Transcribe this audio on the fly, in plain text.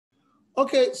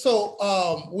Okay,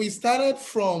 so we started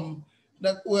from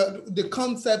the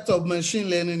concept of machine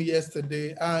learning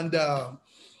yesterday, and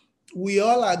we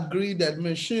all agree that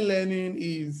machine learning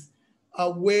is a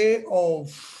way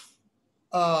of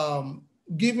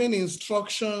giving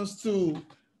instructions to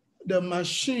the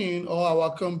machine or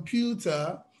our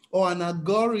computer or an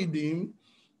algorithm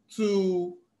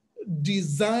to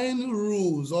design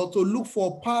rules or to look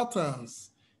for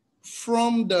patterns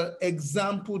from the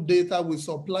example data we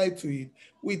supply to it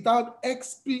without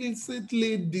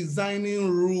explicitly designing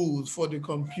rules for the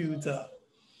computer.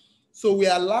 So we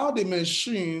allow the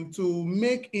machine to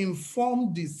make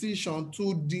informed decision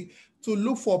to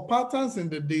look for patterns in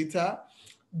the data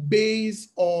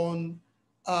based on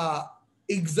uh,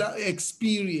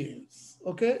 experience.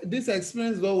 Okay, this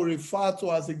experience is what we refer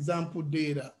to as example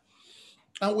data.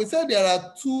 And we said there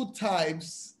are two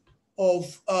types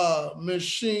of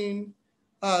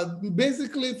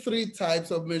basically three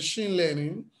types of machine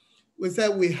learning. We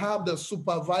said we have the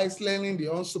supervised learning, the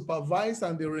unsupervised,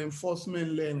 and the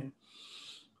reinforcement learning.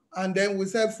 And then we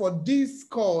said for this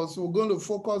course, we're going to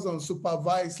focus on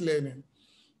supervised learning.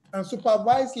 And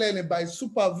supervised learning, by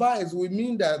supervised, we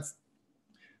mean that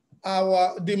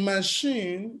the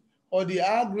machine or the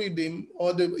algorithm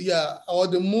or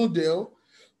the model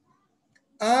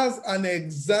as an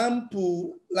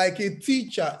example, like a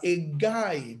teacher, a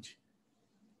guide,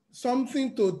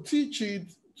 something to teach it,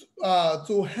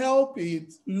 to help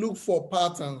it look for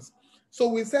patterns. So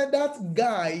we said that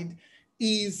guide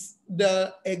is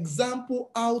the example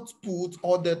output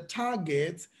or the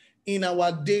target in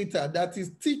our data that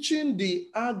is teaching the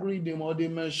algorithm or the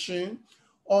machine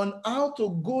on how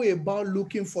to go about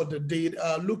looking for the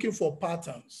data, looking for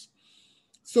patterns.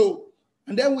 So,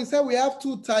 and then we said we have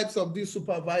two types of this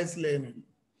supervised learning.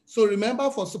 So remember,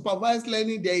 for supervised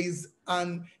learning, there is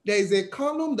a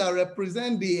column that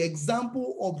represents the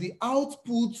example of the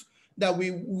output that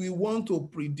we want to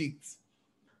predict.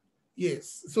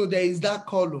 Yes, so there is that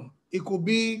column. It could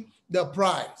be the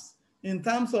price. In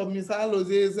terms of Mr.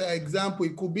 Aloze's example,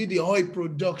 it could be the oil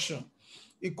production.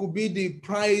 It could be the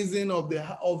pricing of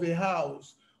a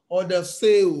house or the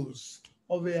sales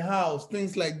of a house,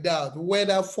 things like that,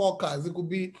 weather forecast. It could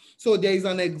be, so there is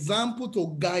an example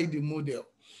to guide the model.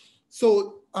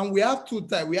 So, and we have two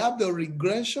types. We have the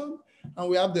regression and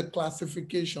we have the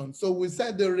classification. So we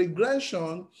said the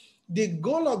regression, the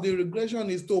goal of the regression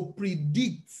is to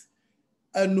predict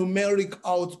a numeric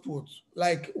output,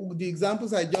 like the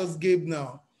examples I just gave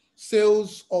now,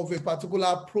 sales of a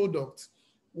particular product,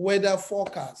 weather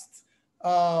forecast,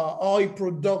 oil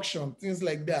production, things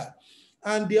like that.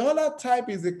 And the other type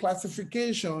is the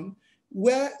classification,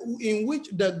 in which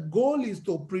the goal is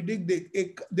to predict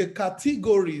the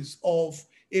categories of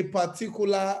a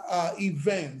particular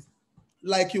event.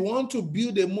 Like you want to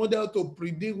build a model to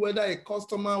predict whether a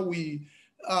customer will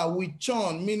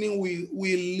churn, meaning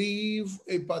we leave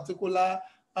a particular,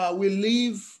 we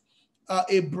leave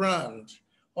a brand,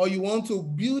 or you want to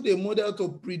build a model to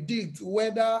predict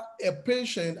whether a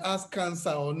patient has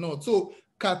cancer or not. So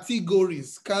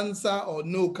categories, cancer or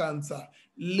no cancer,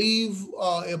 leave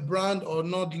a brand or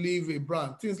not leave a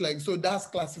brand, things like, so that's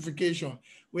classification.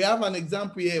 We have an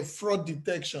example here, fraud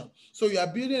detection. So you are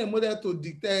building a model to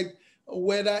detect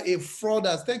whether a fraud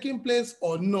has taken place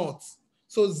or not.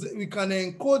 So we can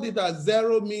encode it as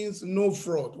 0 means no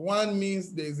fraud, 1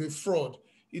 means there's a fraud.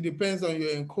 It depends on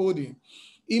your encoding.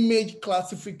 Image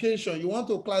classification, you want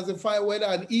to classify whether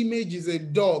an image is a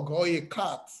dog or a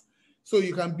cat. So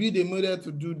you can build a model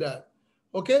to do that.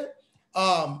 Okay.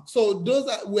 So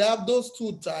we have those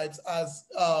two types as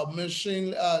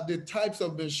the types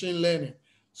of machine learning.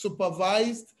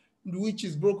 Supervised, which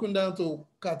is broken down to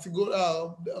category,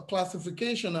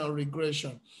 classification and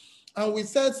regression. And we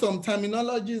said some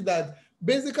terminologies that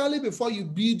basically before you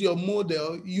build your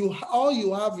model, all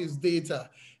you have is data.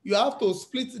 You have to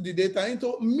split the data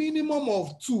into minimum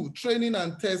of 2, training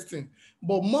and testing,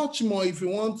 but much more if you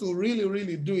want to really,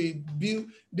 really do it,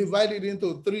 divide it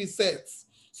into 3 sets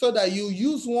so that you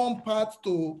use one part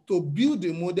to build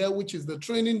the model, which is the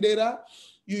training data.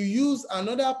 You use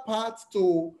another part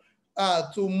to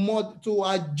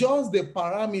adjust the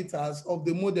parameters of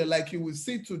the model, like you will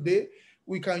see today.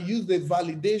 We can use the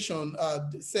validation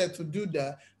set to do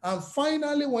that. And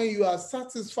finally, when you are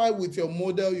satisfied with your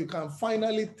model, you can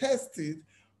finally test it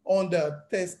on the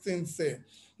testing set.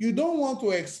 You don't want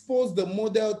to expose the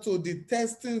model to the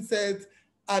testing set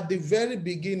at the very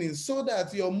beginning so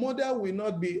that your model will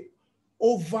not be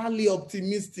overly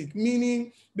optimistic,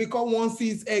 meaning because once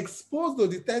it's exposed to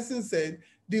the testing set,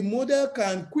 the model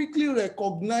can quickly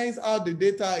recognize how the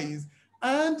data is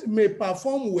and may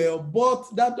perform well,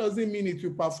 but that doesn't mean it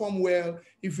will perform well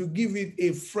if you give it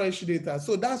a fresh data.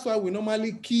 So that's why we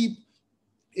normally keep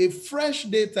a fresh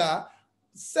data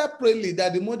separately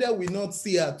that the model will not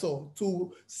see at all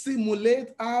to simulate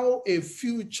how a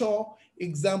future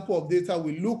example of data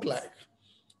will look like.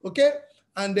 Okay,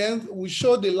 and then we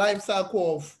show the life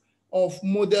cycle of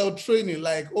model training.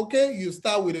 Like, okay, you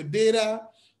start with the data,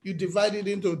 you divide it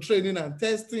into training and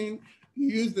testing, you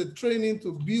use the training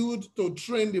to build, to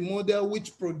train the model,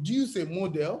 which produce a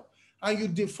model, and you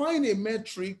define a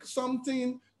metric,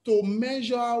 something to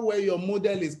measure where your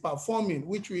model is performing,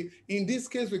 which we, in this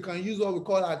case, we can use what we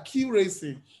call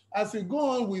accuracy. As we go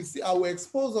on, we see, I will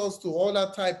expose us to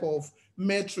other type of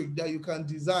metric that you can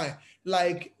design.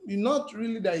 Like, not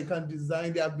really that you can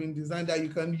design, they have been designed that you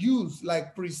can use,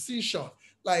 like precision,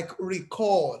 like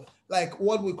recall, like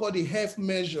what we call the F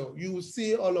measure. You will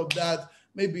see all of that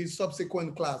maybe in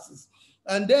subsequent classes.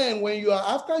 And then when you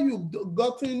are, after you've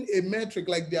gotten a metric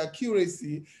like the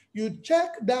accuracy, you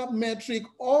check that metric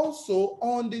also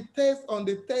on the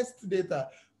test data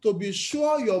to be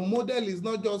sure your model is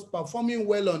not just performing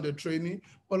well on the training,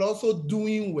 but also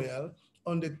doing well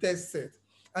on the test set.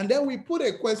 And then we put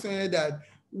a question here that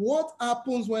what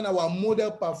happens when our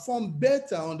model performs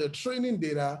better on the training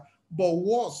data, but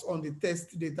worse on the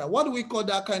test data? What do we call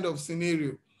that kind of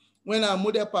scenario? When our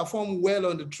model performs well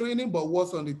on the training, but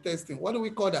worse on the testing. What do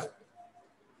we call that?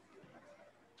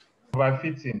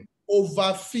 Overfitting.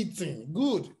 Overfitting.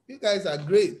 Good. You guys are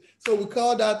great. So we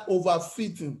call that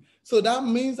overfitting. So that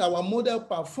means our model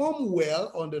performs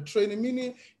well on the training,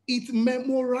 meaning it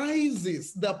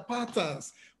memorizes the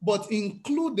patterns, but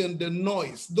including the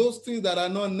noise, those things that are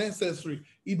not necessary.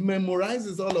 It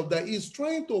memorizes all of that. It's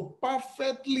trying to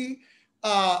perfectly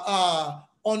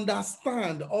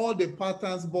understand all the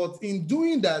patterns, but in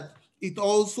doing that, it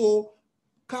also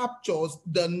captures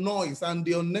the noise and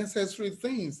the unnecessary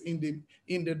things in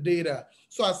the data.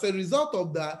 So as a result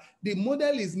of that, the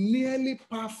model is nearly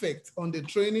perfect on the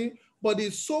training, but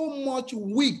is so much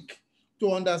weak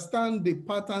to understand the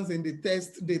patterns in the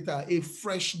test data, a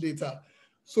fresh data.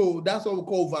 So that's what we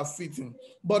call overfitting.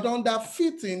 But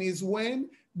underfitting is when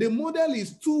the model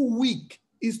is too weak,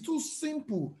 is too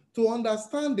simple to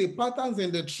understand the patterns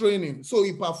in the training. So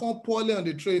it performed poorly on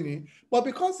the training, but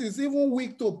because it's even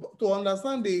weak to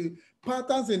understand the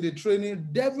patterns in the training,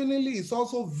 definitely it's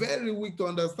also very weak to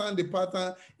understand the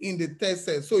pattern in the test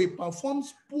set. So it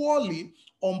performs poorly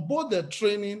on both the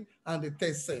training and the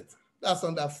test set. That's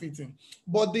underfitting.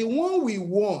 But the one we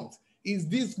want is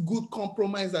this good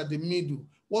compromise at the middle,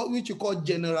 which you call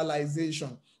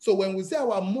generalization. So when we say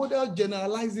our model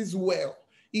generalizes well,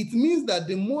 it means that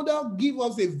the model gives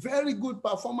us a very good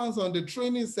performance on the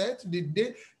training set, the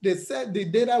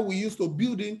data we use to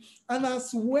build in, and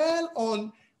as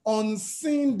well on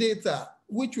scene data,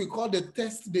 which we call the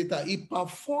test data. It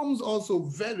performs also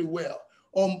very well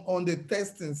on the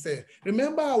testing set.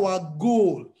 Remember our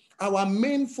goal, our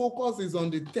main focus is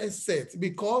on the test set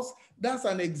because that's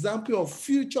an example of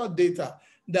future data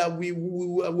that we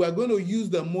are going to use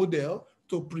the model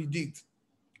to predict.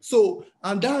 So,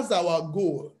 and that's our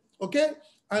goal, okay?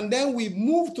 And then we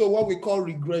move to what we call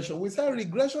regression. We say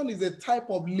regression is a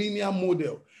type of linear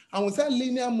model. And we say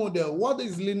linear model. What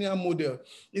is linear model?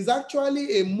 It's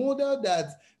actually a model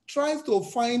that tries to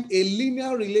find a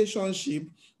linear relationship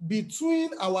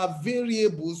between our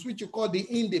variables, which you call the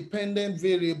independent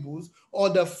variables or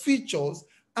the features,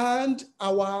 and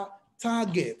our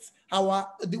targets,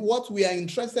 what we are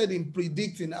interested in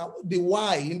predicting, the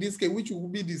Y in this case, which will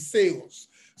be the sales.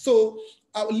 So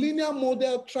our linear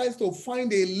model tries to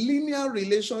find a linear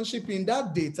relationship in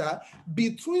that data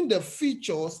between the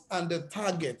features and the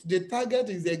target. The target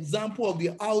is the example of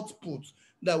the output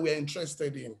that we're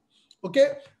interested in.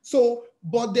 Okay, so,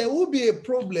 but there will be a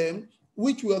problem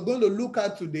which we are going to look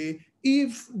at today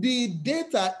if the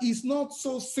data is not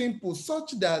so simple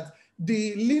such that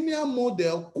the linear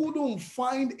model couldn't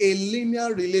find a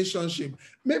linear relationship.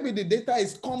 Maybe the data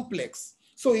is complex,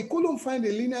 so it couldn't find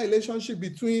a linear relationship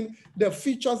between the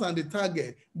features and the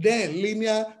target. Then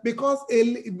linear, because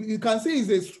you can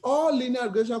say all linear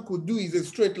regression could do is a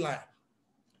straight line.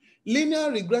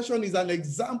 Linear regression is an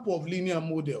example of linear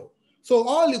model. So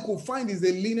all it could find is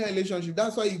a linear relationship.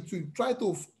 That's why it try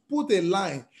to put a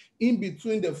line in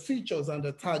between the features and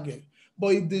the target.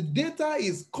 But if the data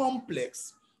is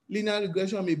complex, linear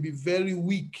regression may be very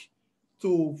weak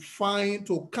to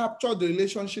capture the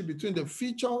relationship between the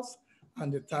features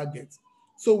and the target.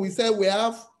 So we say we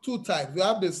have two types. We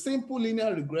have the simple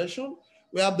linear regression.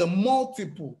 We have the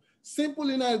multiple. Simple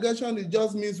linear regression, it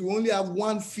just means we only have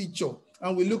one feature.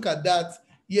 And we look at that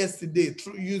yesterday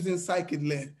using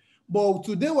scikit-learn. But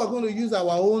today we're going to use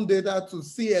our own data to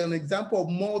see an example of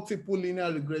multiple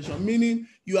linear regression, meaning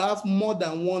you have more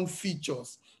than one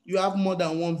features. You have more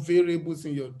than one variables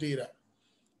in your data.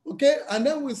 Okay, and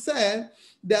then we said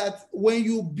that when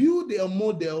you build a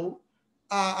model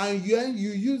and you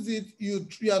use it, you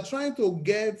are trying to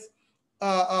get,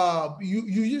 you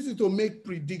use it to make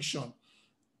prediction.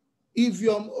 If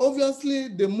you're, obviously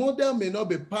the model may not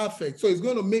be perfect, so it's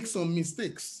going to make some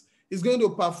mistakes. It's going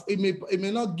to, it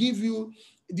may not give you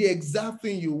the exact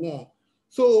thing you want.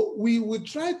 So we will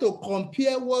try to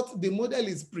compare what the model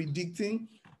is predicting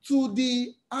to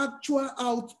the actual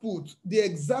output, the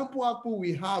example output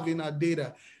we have in our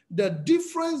data. The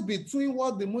difference between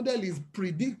what the model is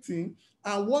predicting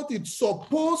and what it's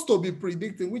supposed to be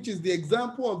predicting, which is the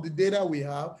example of the data we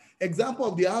have, example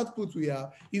of the output we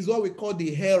have, is what we call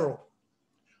the error.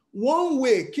 One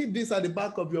way, keep this at the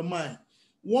back of your mind,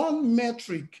 one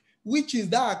metric, which is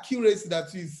that accuracy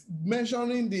that is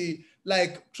measuring the,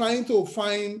 like trying to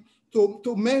find,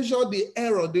 to measure the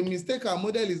error, the mistake our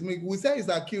model is making. We say it's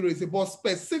accuracy, but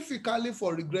specifically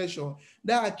for regression,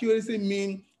 that accuracy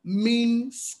means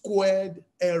mean squared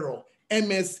error,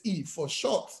 MSE for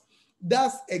short.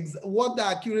 That's what the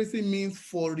accuracy means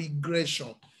for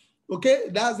regression. Okay,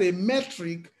 that's a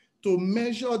metric to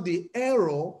measure the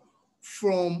error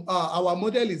from our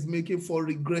model is making for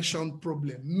regression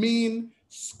problem, mean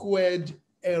squared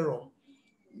error,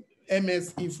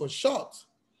 MSE for short.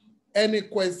 Any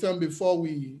question before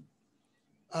we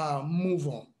move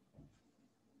on?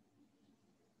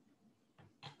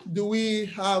 Do we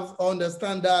have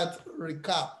understand that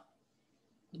recap?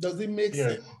 Does it make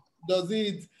sense? Does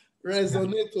it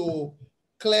resonate or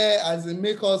clear as it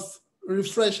make us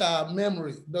refresh our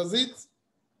memory? Does it?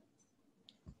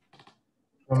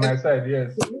 From my side,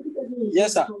 yes.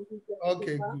 Yes, sir.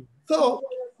 Okay, good. So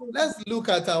let's look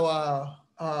at our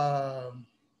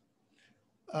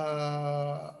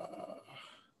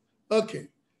okay.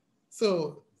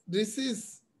 So this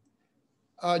is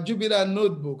our Jupyter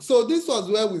notebook. So this was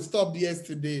where we stopped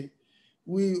yesterday.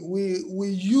 We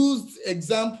used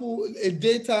example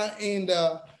data in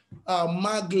the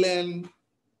Maglen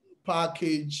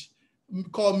package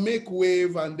called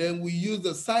MakeWave, and then we used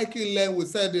the scikit-learn. We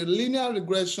said the linear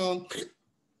regression.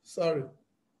 Sorry,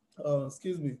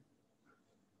 excuse me.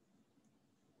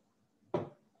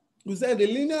 We said the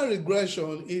linear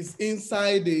regression is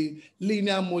inside the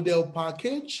linear model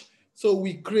package. So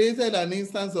we created an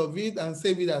instance of it and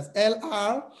saved it as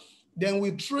LR. Then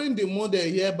we trained the model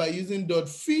here by using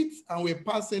 .fit, and we're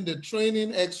passing the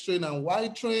training, X train and Y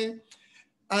train.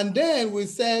 And then we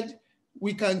said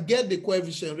we can get the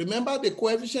coefficient. Remember, the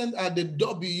coefficient are the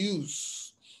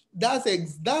W's. That's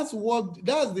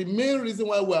the main reason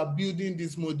why we are building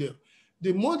this model.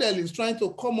 The model is trying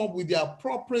to come up with the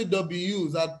appropriate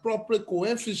W's, appropriate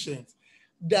coefficients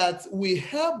that will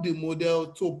help the model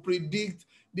to predict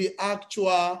the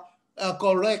actual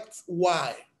correct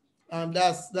Y. And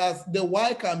that's the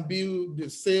Y can be the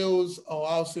sales or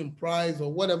housing price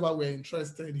or whatever we're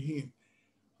interested in.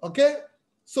 Okay?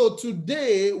 So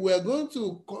today we're going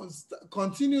to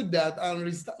continue that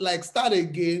and start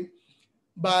again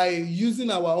by using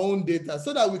our own data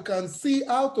so that we can see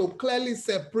how to clearly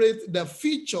separate the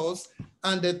features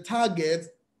and the targets,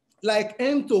 like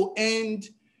end-to-end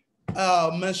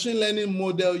machine learning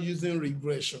model using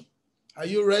regression. Are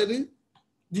you ready?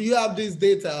 Do you have this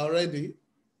data already?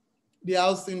 The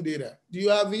housing data. Do you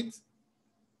have it?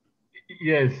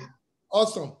 Yes.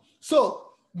 Awesome. So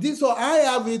I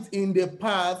have it in the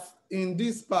path, in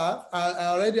this path. I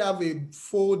already have a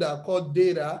folder called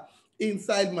data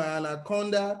inside my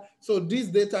Anaconda. So this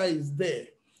data is there.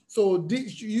 So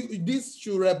this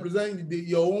should represent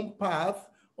your own path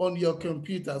on your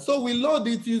computer. So we load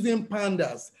it using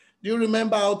pandas. Do you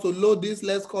remember how to load this?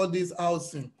 Let's call this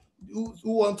housing. Who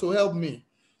want to help me?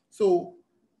 So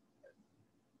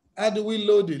how do we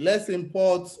load it? Let's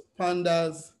import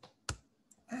pandas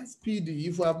as PD.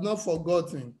 If we have not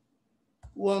forgotten,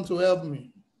 who want to help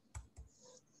me?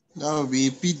 That will be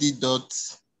PD dot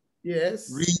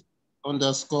read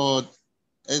underscore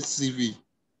SCV.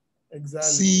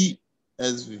 Exactly.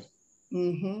 CSV.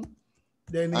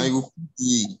 Then I will put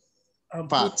the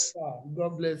part.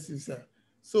 God bless you, sir.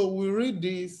 So we read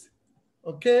this,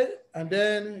 okay? And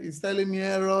then it's telling me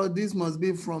error. This must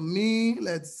be from me.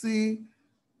 Let's see.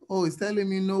 Oh, it's telling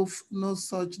me no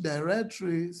such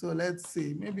directory. So let's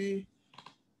see. Maybe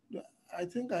I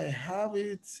think I have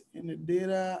it in the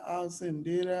data, housing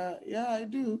data. Yeah, I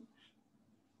do.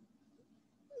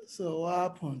 So what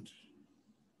happened?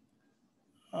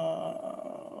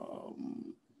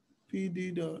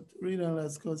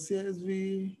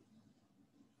 PD.read_CSV.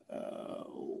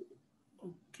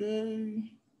 Okay.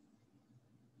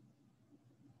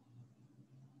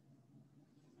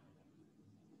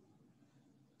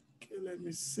 Okay, let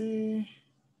me see.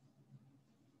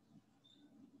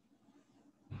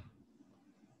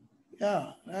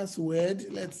 Yeah, that's weird.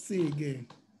 Let's see again.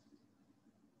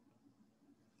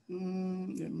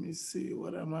 Let me see.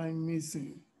 What am I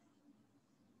missing?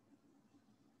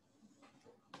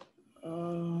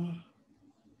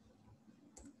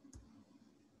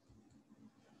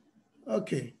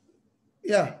 Okay.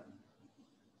 Yeah.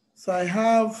 So I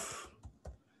have,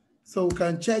 so we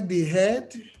can check the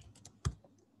head.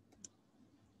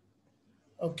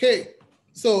 Okay.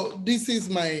 So this is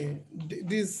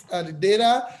these are the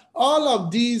data. All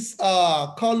of these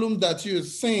columns that you're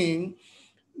seeing,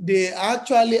 they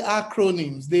actually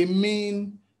acronyms. They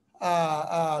mean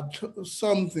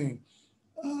something.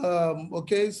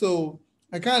 Okay, so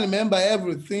I can't remember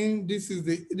everything.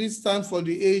 This stands for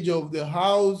the age of the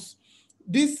house.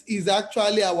 This is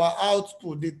actually our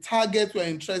output, the target we're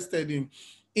interested in.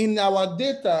 In our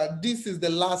data, this is the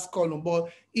last column,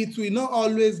 but it will not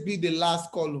always be the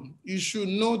last column. You should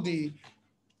know the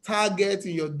target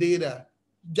in your data.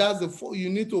 You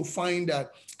need to find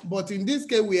that. But in this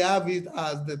case, we have it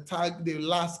as the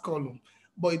last column,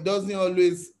 but it doesn't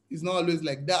always, it's not always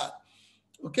like that.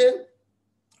 Okay.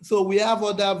 So we have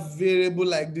other variable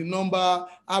like the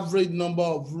average number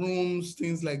of rooms,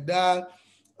 things like that.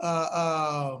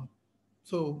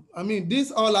 So, I mean,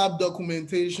 these all have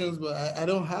documentations, but I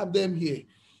don't have them here.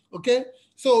 Okay.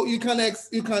 So you can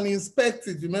inspect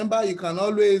it. Remember, you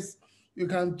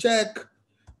can check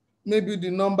maybe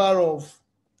the number of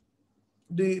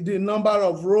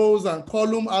rows and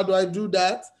column. How do I do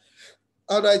that?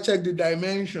 How do I check the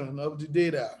dimension of the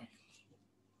data?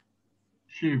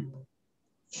 Shape.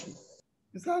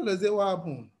 Is that what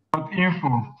happened?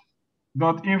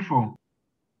 .info.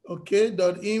 Okay,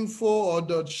 .info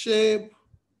or .shape.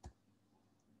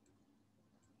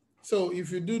 So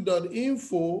if you do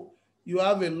 .info, you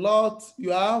have a lot.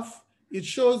 It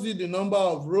shows you the number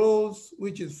of rows,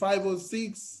 which is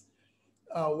 506.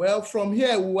 Well, from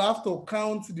here, we have to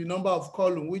count the number of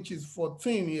columns, which is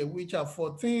 14 here, which are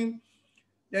 14.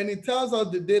 Then it tells us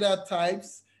the data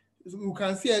types. You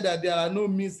can see that there are no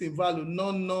missing value,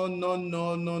 none,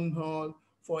 null.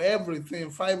 For everything,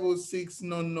 506,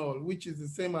 null, which is the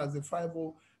same as the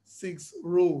 506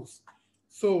 rows.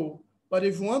 So, but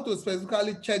if you want to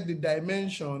specifically check the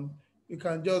dimension, you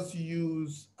can just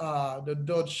use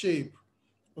the .shape.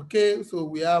 Okay, so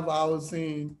we have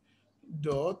housing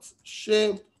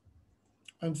 .shape.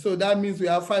 And so that means we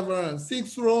have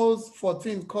 506 rows,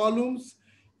 14 columns.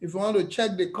 If you want to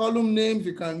check the column names,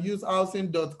 you can use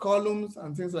housing.columns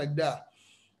and things like that.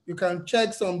 You can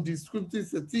check some descriptive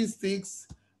statistics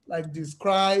like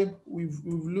describe. We've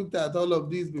looked at all of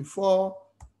these before.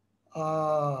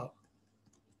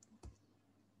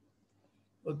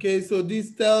 Okay, so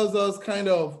this tells us kind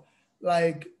of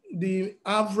like the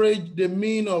average, the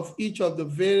mean of each of the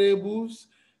variables,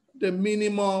 the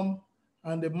minimum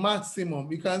and the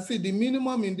maximum. You can see the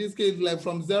minimum in this case, like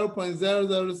from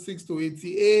 0.006 to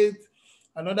 88.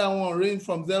 Another one range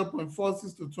from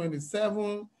 0.46 to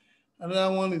 27.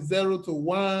 Another one is 0 to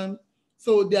 1.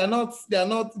 So they are not,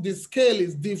 the scale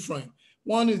is different.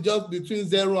 One is just between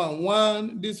 0 and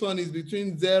 1. This one is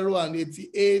between 0 and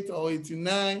 88 or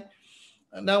 89.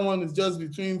 And that one is just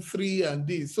between 3 and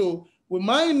this. So we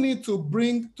might need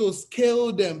to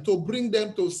scale them, to bring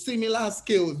them to similar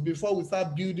scales before we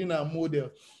start building our model.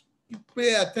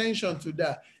 Pay attention to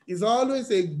that. It's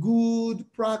always a good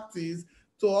practice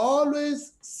to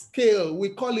always scale. We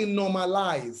call it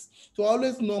normalize. To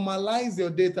always normalize your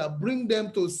data, bring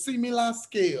them to similar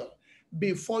scale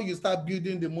before you start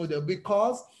building the model.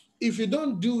 Because if you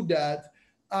don't do that,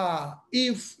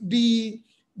 if the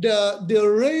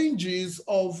ranges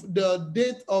of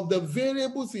the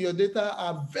variables in your data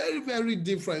are very, very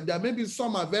different. There may be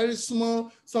some are very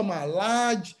small, some are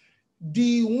large.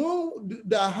 The one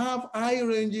that have high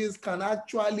ranges can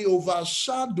actually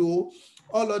overshadow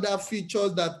all other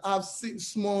features that have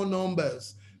small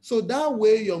numbers. So that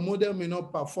way your model may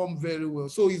not perform very well.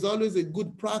 So it's always a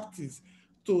good practice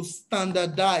to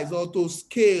standardize or to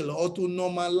scale or to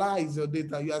normalize your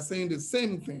data. You are saying the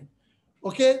same thing.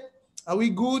 Okay, are we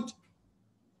good?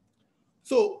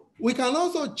 So we can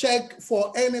also check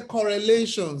for any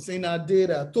correlations in our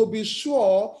data to be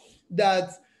sure that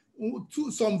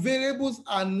some variables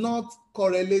are not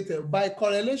correlated. By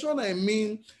correlation, I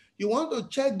mean you want to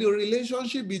check the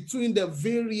relationship between the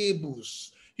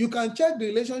variables. You can check the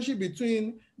relationship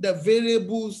between the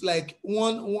variables, like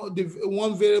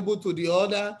one variable to the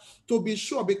other, to be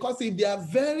sure, because if they are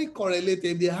very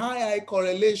correlated, the high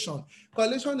correlation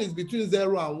is between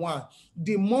 0 and 1.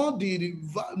 The more the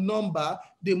number,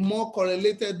 the more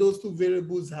correlated those two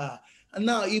variables are. And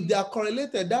now, if they are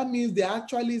correlated, that means they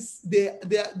actually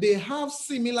they have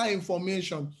similar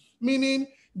information, meaning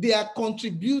they are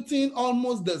contributing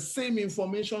almost the same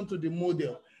information to the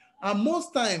model. And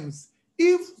most times,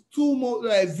 if two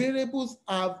variables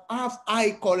have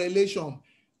high correlation,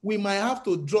 we might have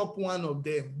to drop one of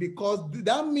them, because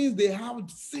that means they have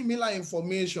similar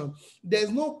information. There's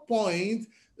no point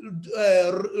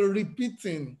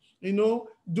repeating,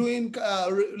 doing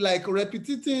like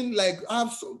repetition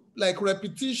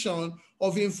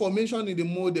of information in the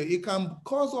model. It can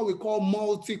cause what we call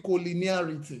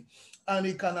multi-collinearity, and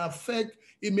it can affect,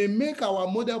 it may make our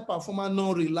model performance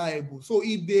non-reliable. So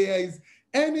if there is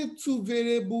any two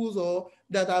variables or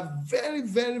that are very,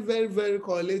 very, very, very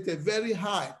correlated, very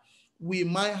high, we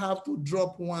might have to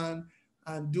drop one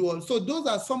and do all. So those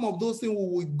are some of those things we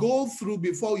will go through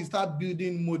before we start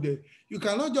building model. You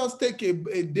cannot just take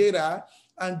a data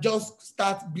and just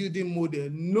start building model.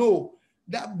 No,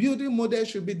 that building model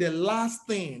should be the last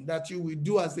thing that you will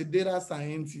do as a data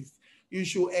scientist. You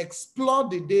should explore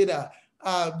the data,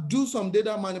 do some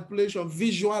data manipulation,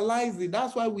 visualize it.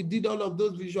 That's why we did all of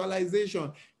those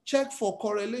visualization. Check for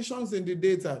correlations in the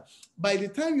data. By the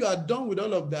time you are done with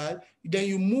all of that, then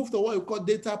you move to what we call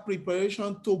data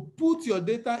preparation, to put your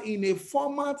data in a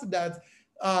format that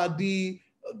the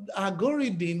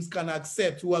algorithms can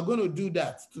accept. We are going to do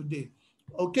that today.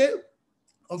 Okay?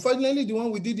 Unfortunately, the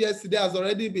one we did yesterday has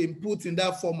already been put in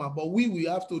that format, but we will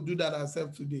have to do that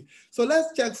ourselves today. So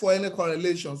let's check for any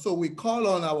correlation. So we call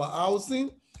on our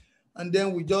housing, and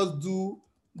then we just do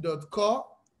 .core.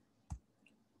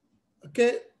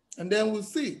 Okay, and then we'll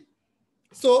see.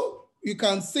 So you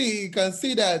can see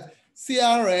that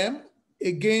CRM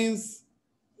against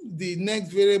the next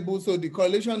variable, so the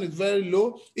correlation is very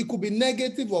low. It could be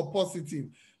negative or positive.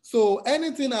 So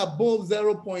anything above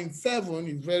 0.7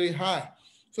 is very high.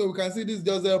 So we can see this is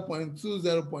just 0.2,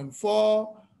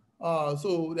 0.4.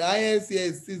 So the highest here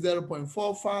is still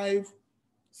 0.45.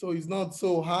 So it's not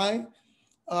so high.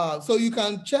 So you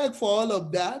can check for all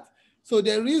of that. So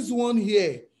there is one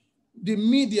here, the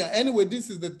median. Anyway, this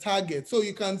is the target. So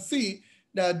you can see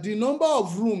that the number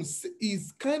of rooms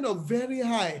is kind of very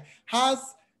high,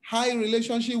 has high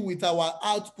relationship with our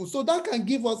output. So that can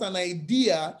give us an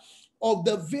idea of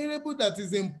the variable that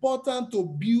is important to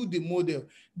build the model.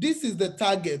 This is the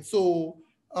target. So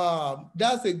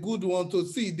that's a good one to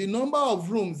see. The number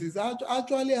of rooms is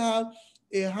actually have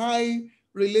a high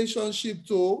relationship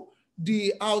to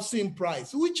the housing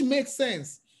price, which makes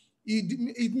sense.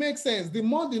 It makes sense. The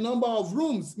more the number of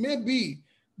rooms may be,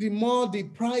 the more the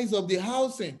price of the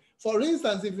housing. For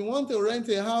instance, if you want to rent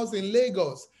a house in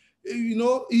Lagos,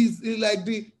 is like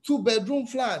the 2-bedroom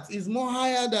flat is more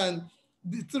higher than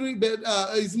the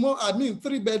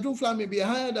 3-bedroom flat may be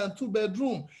higher than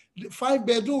 2-bedroom.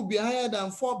 5-bedroom will be higher than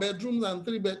 4 bedrooms and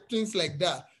 3 bedrooms, things like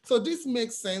that. So this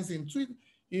makes sense in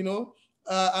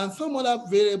and some other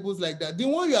variables like that. The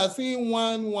one you are seeing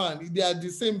 1, they are the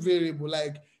same variable,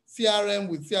 like CRM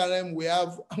with CRM, we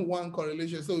have one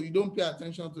correlation. So you don't pay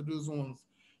attention to those ones.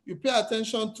 You pay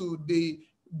attention to the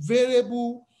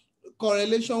variable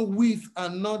correlation with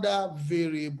another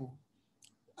variable.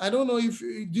 I don't know if,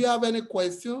 do you have any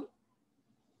question?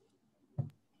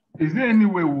 Is there any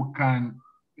way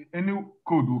any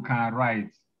code we can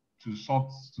write to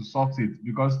sort it?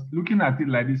 Because looking at it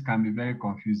like this can be very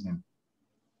confusing.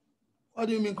 What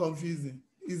do you mean confusing?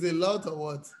 Is a lot or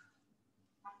what?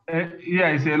 Yeah,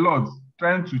 it's a lot.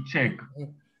 Trying to check.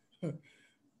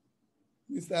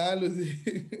 Mr. Alozi,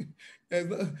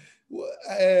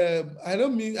 I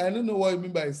don't know what you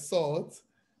mean by sort.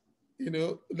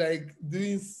 Like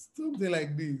doing something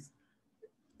like this.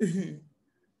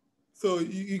 So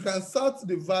you can sort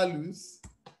the values.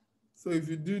 So if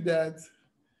you do that,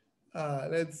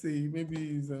 let's see,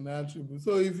 maybe it's an attribute.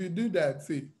 So if you do that,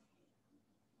 see,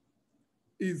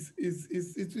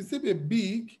 it will still be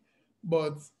big,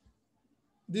 but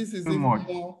this is even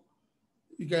more.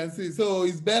 You can see. So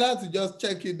it's better to just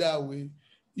check it that way.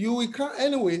 You will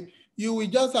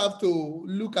just have to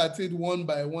look at it one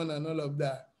by one and all of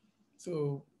that.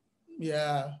 So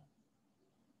yeah.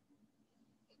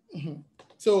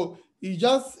 So you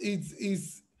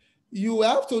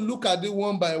have to look at it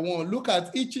one by one. Look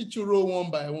at each row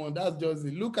one by one. That's just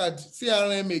it. Look at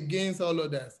CRM against all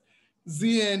others,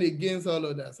 ZN against all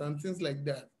others, and things like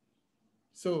that.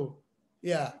 So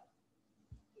yeah.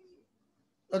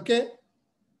 Okay.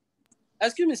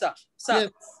 Excuse me, sir. Sir.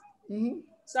 Yes.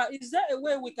 So is there a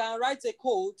way we can write a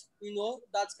code, you know,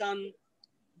 that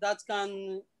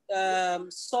can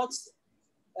sort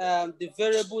the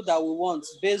variable that we want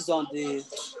based on the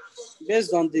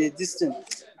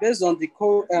distance, based on the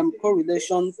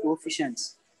correlation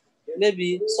coefficients?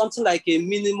 Maybe something like a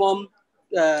minimum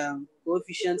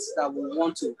coefficients that we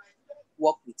want to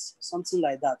work with, something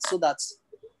like that, so that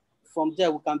from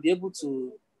there we can be able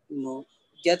to, you know,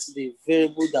 get the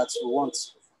variable that we want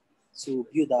to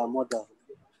build our model.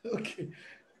 Okay.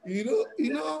 You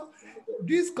know,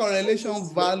 this correlation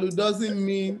value doesn't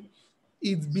mean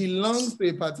it belongs to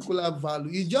a particular value.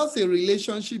 It's just a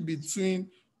relationship between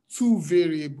two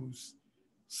variables.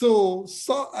 So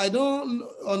I don't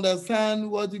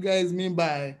understand what you guys mean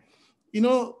by, you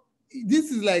know, this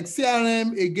is like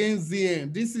CRM against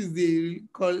ZN. This is the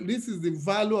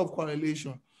value of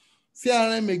correlation.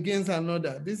 CRM against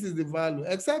another. This is the value.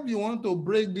 Except you want to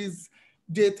break this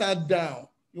data down.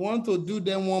 You want to do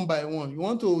them one by one. You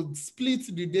want to split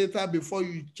the data before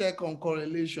you check on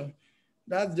correlation.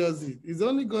 That's just it. It's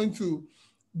only going to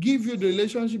give you the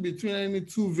relationship between any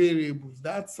two variables.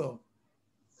 That's all.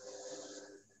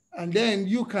 And then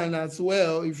you can as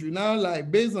well, if you now like,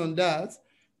 based on that,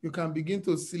 you can begin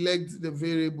to select the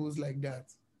variables like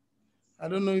that. I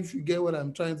don't know if you get what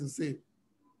I'm trying to say.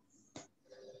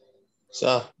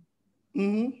 Sir.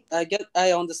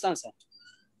 I understand, sir.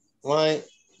 My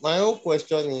own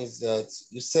question is that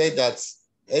you say that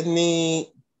any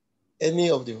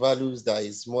of the values that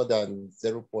is more than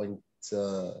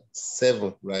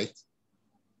 0.7, right?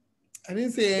 I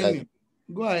didn't say any.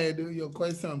 Go ahead, your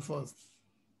question first.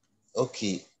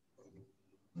 Okay.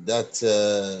 That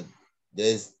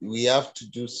we have to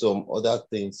do some other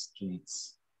things to it.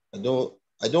 I don't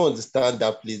understand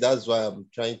that, please. That's why I'm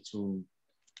trying to.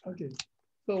 Okay.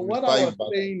 So what I was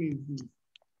saying is this.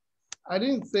 I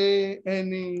didn't say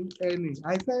any.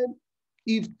 I said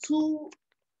if two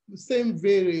same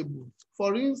variables,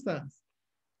 for instance,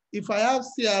 if I have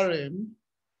CRM,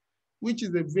 which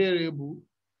is a variable,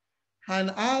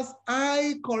 and has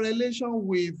high correlation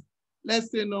with, let's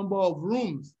say, number of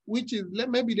rooms, which is,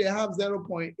 maybe they have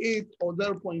 0.8 or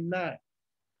 0.9.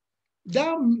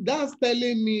 That's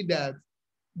telling me that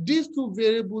these two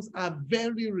variables are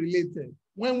very related.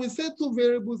 When we say two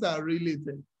variables are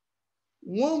related,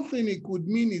 one thing it could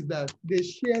mean is that they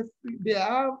share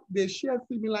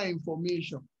similar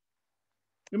information.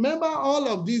 Remember, all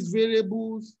of these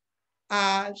variables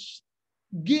are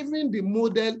giving the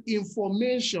model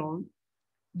information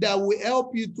that will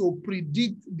help you to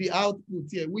predict the output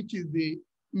here, which is the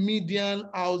median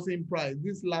housing price,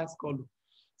 this last column.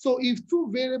 So if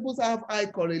two variables have high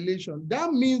correlation,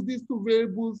 that means these two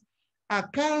variables are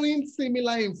carrying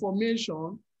similar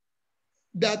information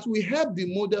that will help the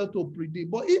model to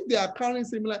predict. But if they are carrying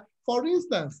similar, for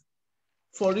instance,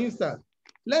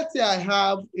 let's say I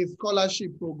have a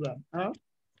scholarship program,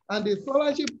 and the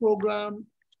scholarship program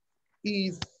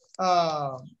is,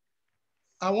 I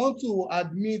want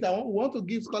to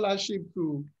give scholarship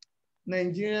to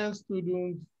Nigerian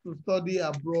students to study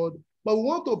abroad, but we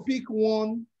want to pick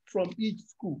one from each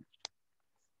school.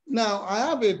 Now, I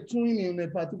have a twin in a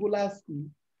particular school.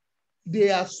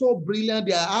 They are so brilliant,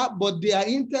 but their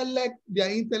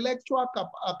intellectual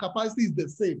capacity is the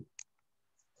same.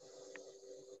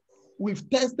 We've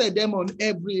tested them on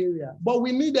every area, but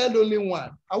we needed only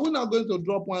one. Are we not going to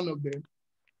drop one of them?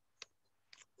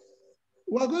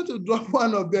 We're going to drop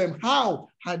one of them. How?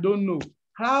 I don't know.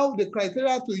 How the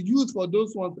criteria to use for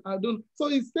those ones, I don't. So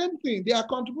it's the same thing. They are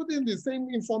contributing the same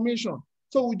information.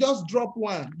 So we just drop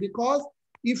one, because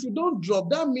if you don't drop,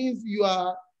 that means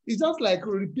it's just like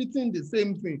repeating the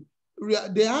same thing.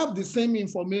 They have the same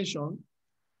information.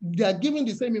 They are giving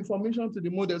the same information to the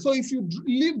model. So if you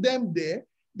leave them there,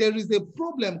 there is a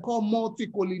problem called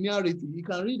multicollinearity. You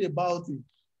can read about it.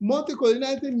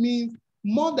 Multicollinearity means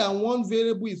more than one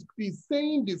variable is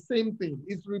saying the same thing.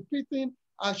 It's repeating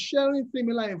and sharing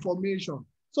similar information.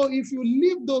 So if you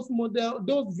leave those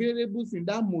variables in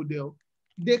that model,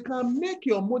 they can make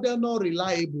your model not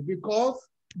reliable, because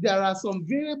there are some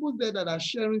variables there that are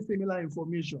sharing similar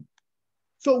information.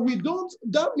 So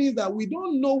that means that we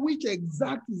don't know which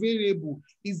exact variable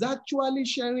is actually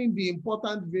sharing the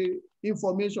important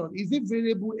information. Is it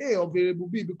variable A or variable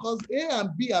B? Because A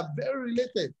and B are very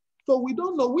related. So we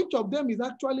don't know which of them is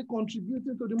actually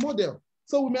contributing to the model.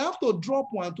 So we may have to drop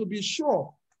one to be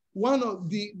sure of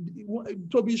the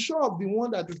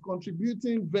one that is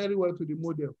contributing very well to the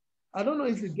model. I don't know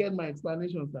if you get my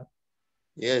explanation, sir.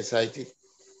 Yes, I did.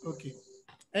 Okay.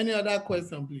 Any other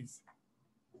question, please?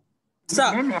 Sir,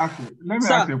 let me ask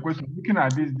you a question. Looking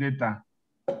at this data,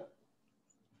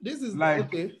 this is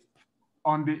like, okay.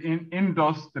 on the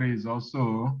industries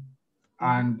also,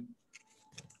 and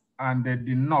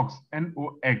the NOx,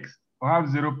 NOx, will have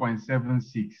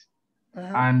 0.76.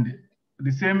 And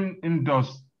the same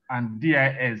industry and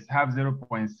DIS have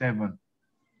 0.7.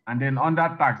 And then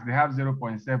under tax, they have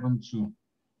 0.72.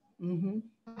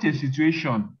 Such a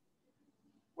situation,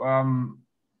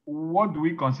 what do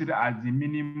we consider as the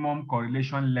minimum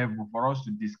correlation level for us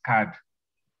to discard?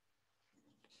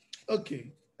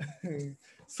 Okay,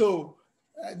 so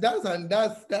that's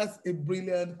a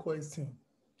brilliant question.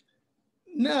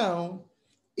 Now,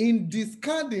 in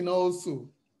discarding also,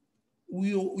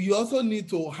 you also need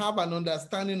to have an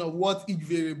understanding of what each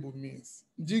variable means.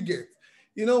 Do you get?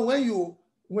 You know,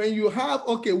 when you have,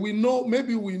 okay,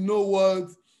 maybe we know what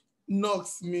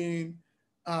NOx mean,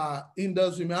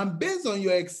 industry mean, and based on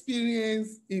your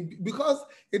experience, because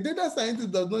a data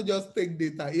scientist does not just take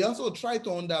data, he also try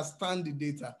to understand the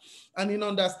data. And in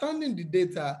understanding the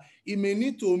data, he may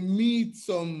need to meet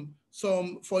some,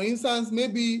 for instance,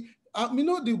 maybe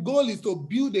the goal is to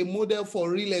build a model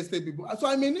for real estate people. So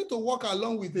I may need to work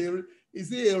along with a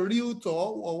realtor,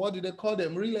 or what do they call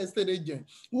them, real estate agent,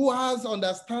 who has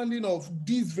understanding of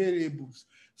these variables.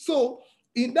 So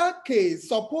in that case,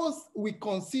 suppose we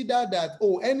consider that,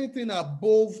 anything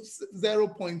above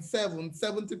 0.7,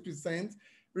 70%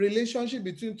 relationship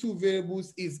between two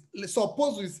variables is,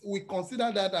 suppose we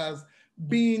consider that as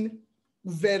being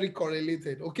very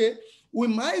correlated, okay? We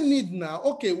might need now,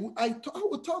 okay, I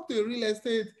will talk to a real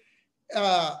estate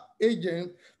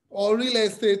agent or real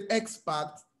estate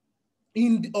expert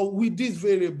with these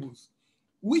variables.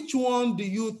 Which one do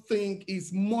you think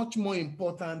is much more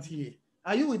important here?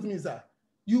 Are you with me, sir?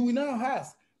 You will now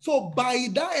ask. So by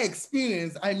that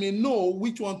experience, I may know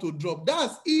which one to drop.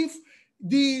 That's if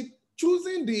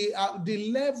choosing the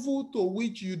level to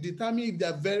which you determine if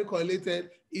they're very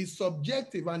correlated is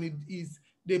subjective, and it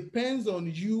depends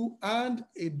on you and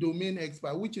a domain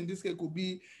expert, which in this case could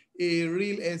be a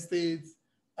real estate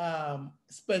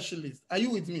specialist. Are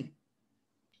you with me?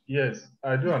 Yes,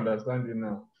 I do understand you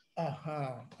now.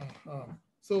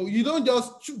 So you don't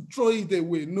just throw it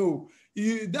away. No,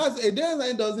 a data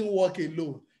scientist doesn't work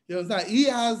alone. You understand? He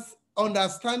has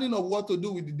understanding of what to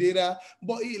do with the data,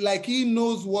 but he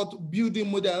knows what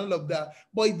building model and all of that.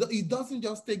 But he doesn't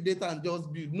just take data and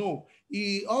just build. No,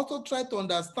 he also tries to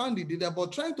understand the data.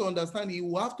 But trying to understand, he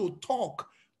will have to talk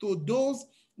to those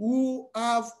who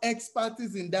have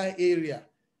expertise in that area.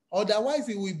 Otherwise,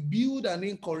 he will build an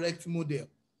incorrect model,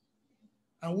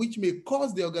 and which may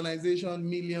cost the organization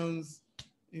millions,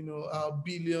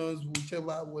 billions,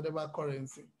 whatever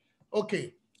currency.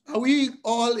 Okay, are we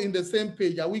all in the same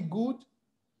page? Are we good?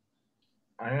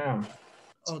 I am.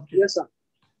 Okay. Yes, sir.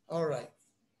 All right.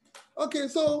 Okay,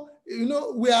 so,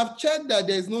 we have checked that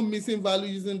there's no missing value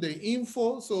using the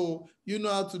info. So you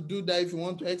know how to do that. If you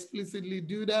want to explicitly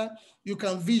do that, you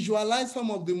can visualize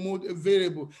some of the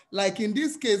variable. Like in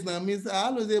this case now, Mr.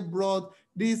 Alose brought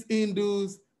these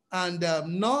indus and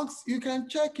NOx. You can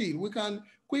check it. We can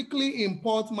quickly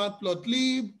import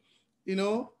matplotlib,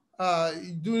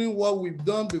 doing what we've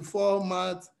done before,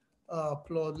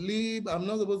 matplotlib. I'm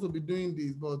not supposed to be doing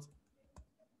this, but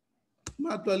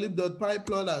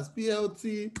matplotlib.pyplot as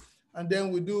PLT, and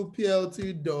then we do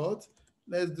PLT dot.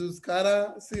 Let's do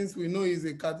scatter, since we know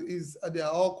they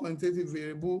are all quantitative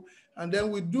variable, and then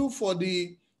we do for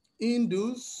the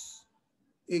indus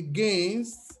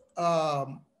against I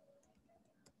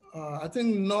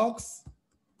think NOx,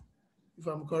 if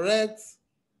I'm correct,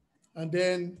 and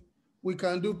then we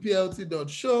can do PLT dot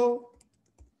show,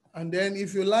 and then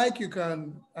if you like, you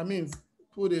can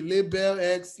put a label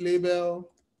X label.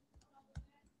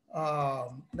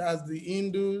 That's the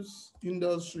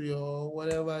industry or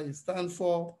whatever it stands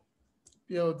for,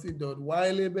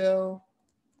 PLT.Y label.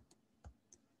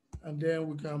 And then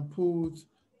we can put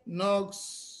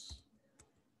NOx.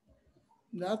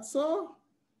 That's all.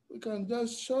 We can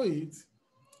just show it.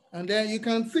 And then you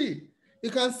can see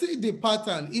the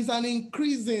pattern. It's an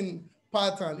increasing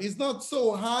pattern. It's not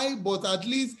so high, but at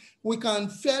least we can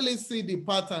fairly see the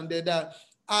pattern there that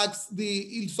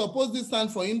suppose this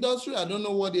stands for industry. I don't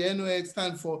know what the NOx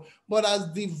stands for, but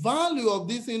as the value of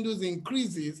this indus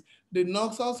increases, the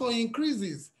NOx also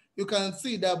increases. You can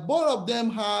see that both of them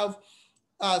have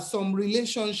some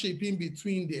relationship in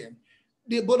between them.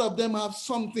 Both of them have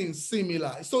something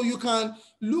similar. So you can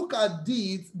look at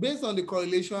these based on the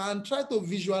correlation and try to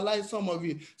visualize some of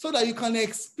it so that you can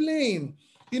explain,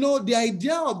 the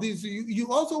idea of this. You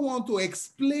also want to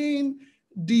explain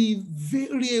the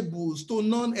variables to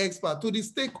non-experts, to the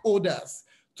stakeholders,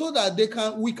 so that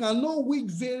we can know which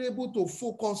variable to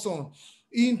focus on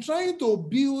in trying to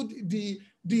build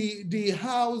the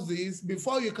houses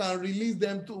before you can release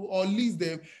them to or lease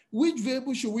them, which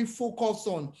variable should we focus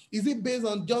on? Is it based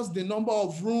on just the number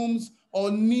of rooms or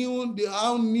how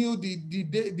new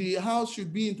the house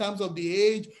should be in terms of the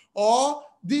age, or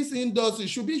this industry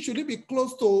should it be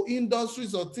close to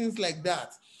industries or things like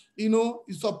that? You know,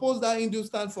 suppose that industry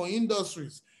stands for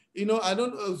industries. You know, I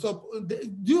don't, so do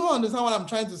you understand what I'm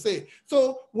trying to say?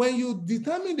 So when you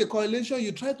determine the correlation,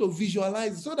 you try to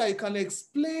visualize so that you can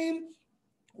explain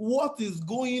what is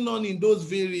going on in those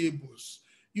variables.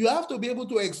 You have to be able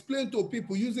to explain to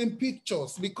people using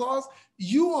pictures because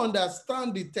you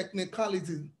understand the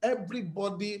technicalities.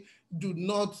 Everybody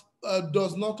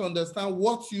does not understand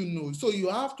what you know. So you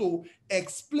have to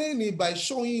explain it by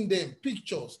showing them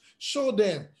pictures, show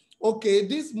them, okay,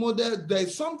 this model,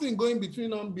 there's something going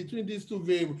between these two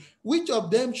variables. Which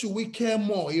of them should we care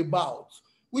more about?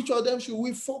 Which of them should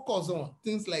we focus on?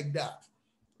 Things like that.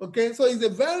 Okay, so it's a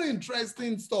very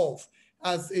interesting stuff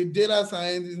as a data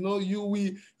scientist. You know,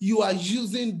 you are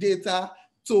using data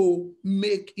to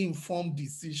make informed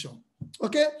decision.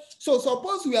 Okay, so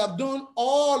suppose we have done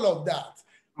all of that.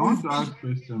 I want to ask a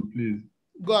question, please.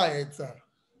 Go ahead, sir.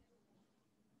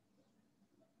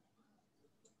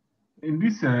 In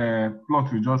this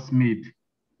plot we just made,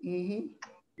 in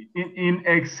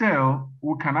Excel,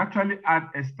 we can actually add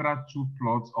extra 2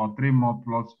 plots or 3 more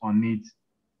plots on it.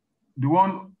 The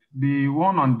one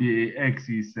on the X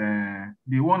is,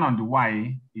 the one on the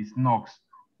Y is Knox.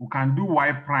 We can do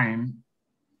Y prime,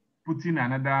 putting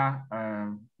another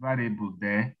variable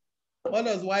there. What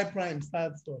does Y prime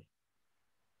stand for?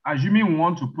 Assuming we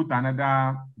want to put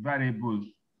another variable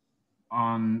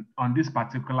on this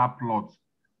particular plot,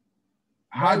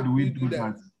 how do we do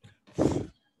that?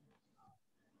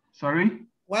 Sorry?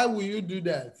 Why will you do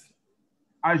that?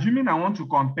 Assuming I want to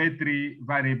compare 3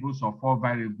 variables or 4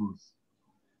 variables,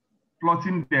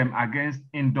 plotting them against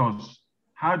indoors,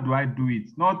 how do I do it?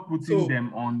 Not putting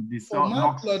them on the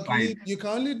Knox side. You can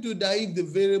only do that if the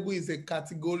variable is a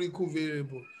categorical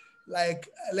variable. Like,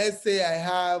 let's say I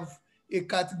have a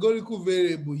categorical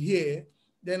variable here,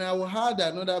 then I will add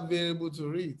another variable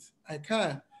to it. I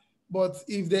can. But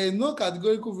if there is no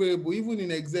categorical variable, even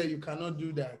in Excel, you cannot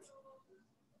do that.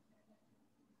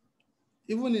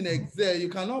 Even in Excel, you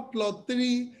cannot plot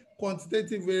 3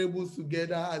 quantitative variables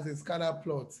together as a scatter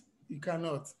plot. You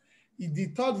cannot. The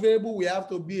third variable will have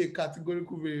to be a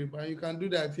categorical variable, and you can do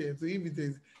that here. So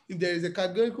if there is a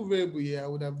categorical variable here, I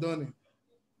would have done it.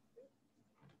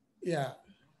 Yeah.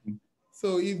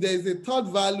 So if there is a third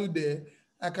value there,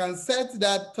 I can set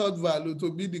that third value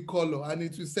to be the color, and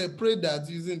it will separate that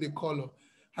using the color.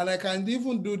 And I can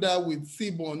even do that with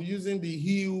Seaborn using the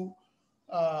hue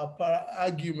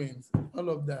arguments, all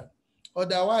of that.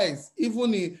 Otherwise,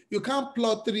 even if you can't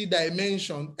plot 3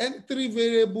 dimensions and 3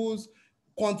 variables,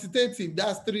 quantitative,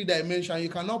 that's 3 dimensions. You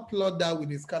cannot plot that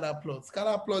with a scatter plot.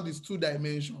 Scatter plot is 2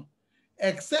 dimensions,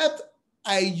 except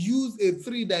I use a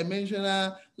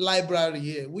 3-dimensional library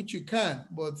here, which you can,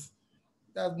 but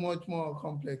that's much more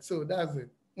complex. So that's it.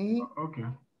 Okay.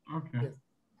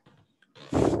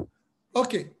 Yes.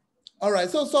 Okay. All right.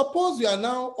 So suppose you are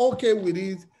now okay with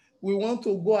it. We want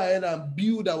to go ahead and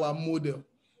build our model.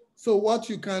 So what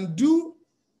you can do,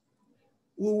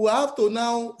 we will have to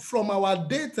now, from our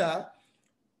data,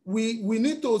 we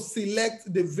need to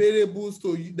select the variables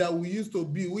that we use to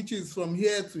build, which is from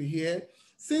here to here.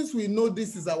 Since we know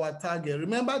this is our target,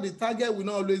 remember the target will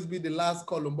not always be the last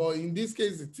column, but in this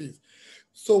case it is.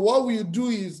 So what we do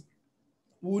is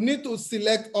we need to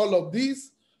select all of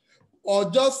these, or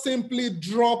just simply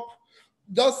drop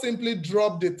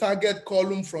the target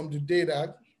column from the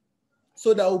data,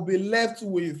 so that we'll be left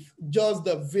with just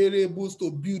the variables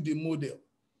to build the model.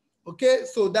 Okay,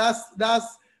 so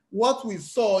that's what we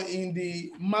saw in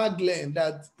the Maglen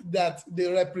that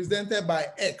they represented by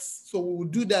X. So we will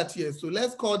do that here. So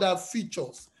let's call that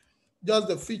features, just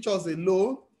the features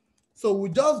alone. So we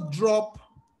just drop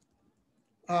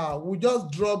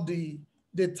the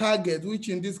target, which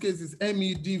in this case is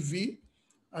MEDV.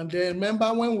 And then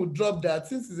remember, when we drop that,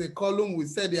 since it's a column, we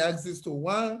set the axis to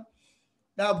 1.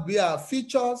 That will be our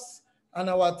features, and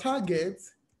our target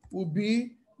will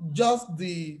be just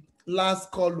the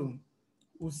last column.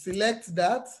 We'll select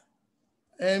that,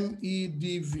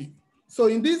 MEDV. So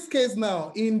in this case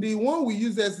now, in the one we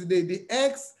used yesterday, the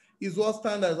X is what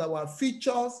stands as our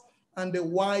features, and the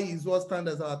Y is what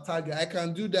stands as our target. I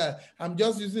can do that. I'm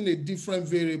just using a different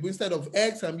variable. Instead of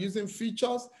X, I'm using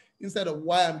features. Instead of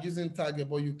Y, I'm using target,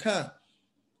 but you can.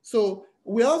 So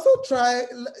we also try,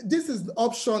 this is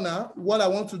optional, what I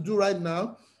want to do right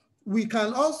now. We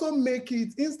can also make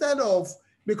it, instead of,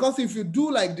 because if you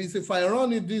do like this, if I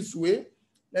run it this way,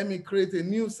 let me create a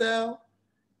new cell.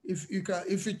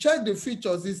 if you check the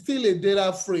features, it's still a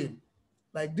data frame.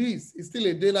 Like this, it's still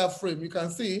a data frame. You can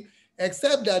see,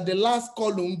 except that the last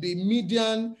column, the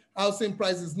median housing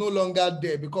price is no longer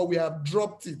there because we have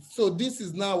dropped it. So this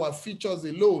is now our features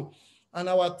alone. And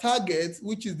our target,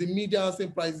 which is the median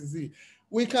housing price, is here.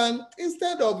 We can,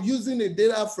 instead of using a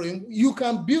data frame, you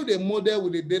can build a model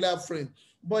with a data frame.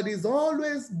 But it's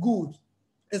always good,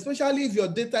 especially if your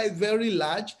data is very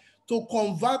large, to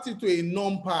convert it to a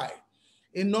NumPy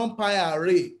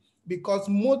array, because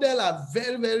models are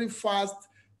very, very fast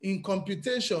in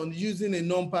computation using a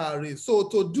NumPy array. So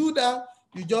to do that,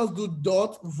 you just do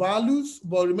dot values,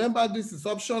 but remember this is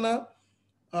optional.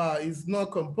 It's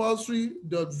not compulsory,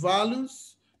 dot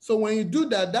values. So when you do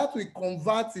that, that will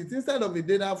convert it instead of a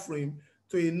data frame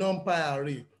to a NumPy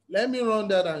array. Let me run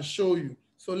that and show you.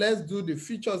 So let's do the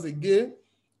features again.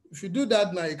 If you do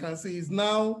that now, you can see it's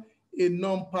now a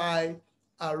NumPy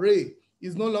array.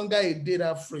 It's no longer a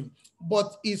data frame,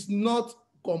 but it's not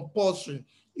compulsory.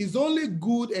 It's only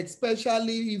good,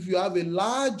 especially if you have a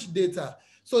large data.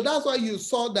 So that's why you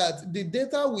saw that the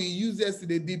data we used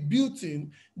yesterday, the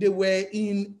built-in, they were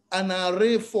in an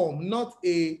array form, not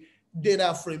a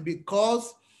data frame,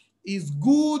 because it's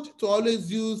good to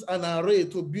always use an array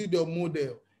to build your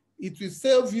model. It will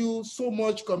save you so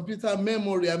much computer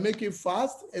memory and make it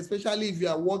fast, especially if you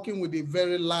are working with a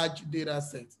very large data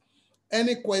set.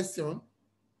 Any question?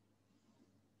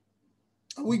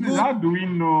 Are we good? How do we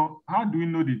know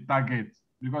the target?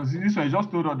 Because this one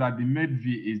just told us that the med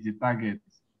V is the target.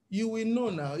 You will know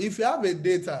now. If you have a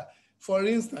data, for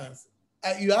instance,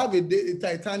 you have a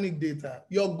Titanic data.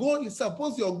 Your goal is,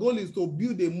 suppose your goal is to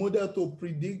build a model to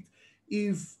predict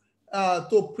if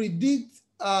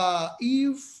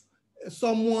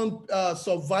someone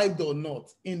survived or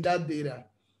not in that data.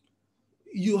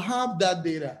 You have that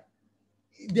data.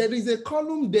 There is a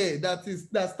column there that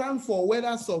stands for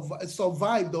whether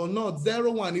survived or not,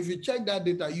 0, 1. If you check that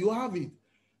data, you have it.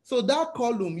 So that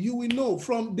column, you will know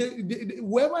from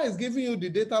whoever is giving you the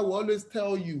data will always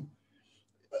tell you.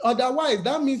 Otherwise,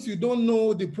 that means you don't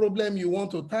know the problem you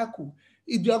want to tackle.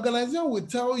 If the organization will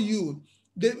tell you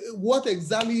what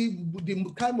exactly the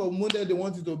kind of model they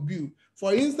want you to build.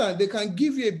 For instance, they can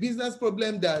give you a business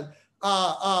problem that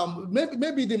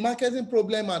maybe the marketing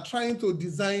problem are trying to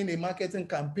design a marketing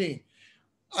campaign.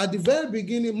 At the very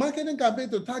beginning, marketing campaign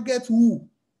to target who?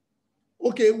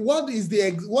 Okay, what is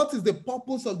the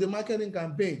purpose of the marketing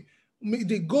campaign?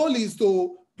 The goal is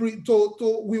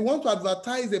we want to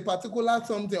advertise a particular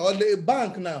something, or the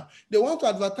bank now, they want to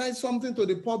advertise something to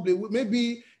the public,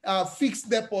 maybe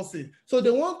fixed deposit. So they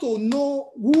want to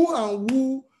know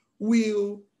who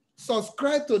will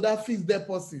subscribe to that fixed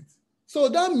deposit. So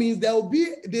that means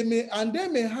they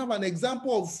may have an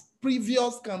example of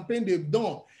previous campaign they've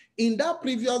done. In that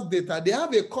previous data, they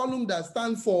have a column that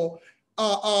stands for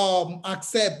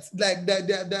accept, like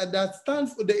that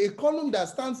stands for a column that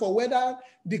stands for whether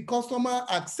the customer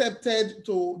accepted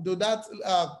to do that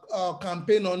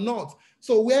campaign or not.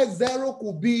 So where 0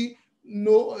 could be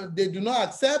no, they do not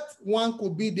accept, 1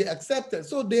 could be they accepted.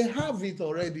 So they have it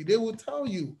already. They will tell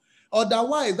you.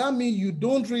 Otherwise, that means you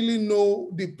don't really know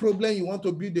the problem you want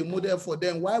to build a model for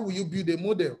them. Why will you build a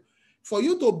model? For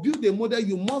you to build a model,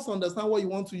 you must understand what you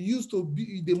want to use to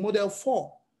build the model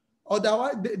for.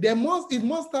 Otherwise, it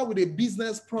must start with a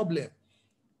business problem.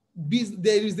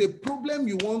 There is a problem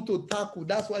you want to tackle.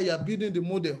 That's why you are building the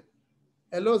model.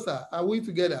 Hello, sir. Are we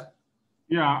together?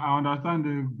 Yeah, I understand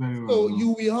it very well. So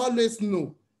you will always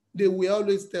know. They will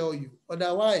always tell you.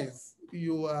 Otherwise,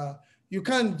 you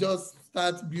can't just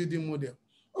start building model.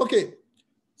 Okay.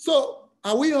 So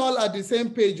are we all at the same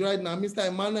page right now? Mr.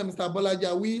 Emmanuel, Mr. Bolaji,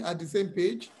 are we at the same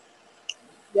page?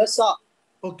 Yes, sir.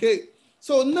 Okay.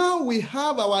 So now we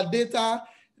have our data,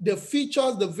 the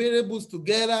features, the variables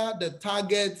together, the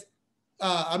target,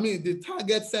 the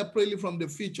target separately from the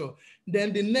feature.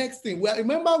 Then the next thing, well,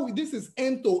 remember this is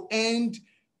end-to-end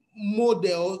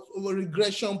model or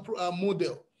regression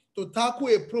model to tackle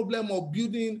a problem of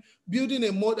building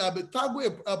a model, tackle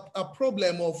a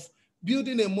problem of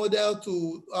building a model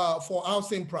for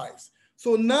housing price.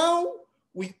 So now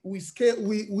we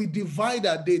divide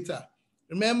our data.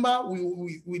 Remember,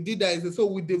 we did that. So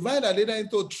we divide our data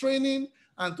into training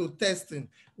and to testing,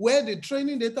 where the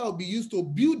training data will be used to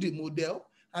build the model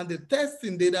and the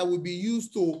testing data will be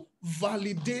used to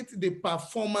validate the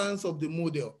performance of the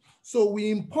model. So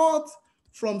we import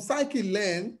from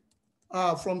scikit-learn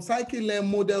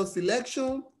model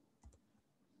selection,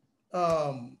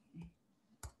 from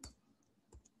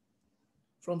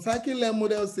scikit-learn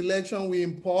model selection, we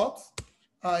import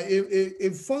a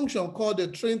function called the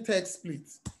train text split,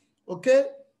 okay?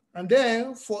 And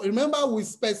then remember we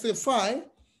specify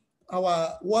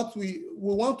what we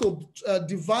want to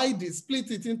divide it, split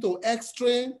it into X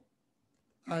train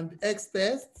and X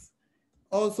test,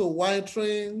 also Y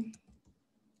train,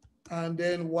 and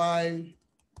then Y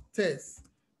test.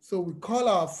 So we call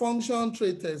our function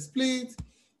train test split.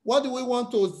 What do we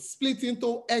want to split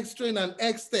into X train and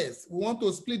X test? We want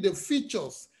to split the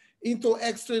features into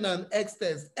X train and X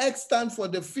test. X stands for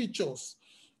the features.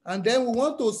 And then we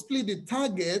want to split the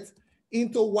target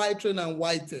into Y train and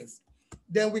Y test.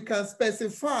 Then we can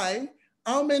specify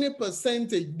how many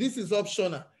percentage, this is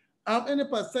optional, how many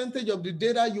percentage of the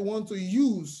data you want to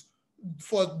use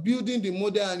for building the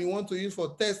model and you want to use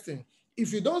for testing.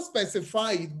 If you don't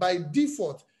specify it, by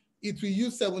default, it will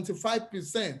use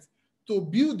 75% to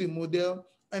build the model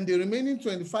and the remaining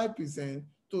 25%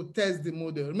 to test the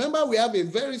model. Remember, we have a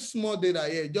very small data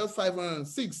here, just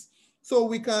 506. So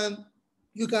we can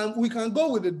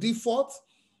go with the default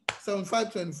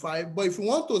 75-25, but if you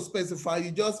want to specify,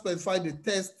 you just specify the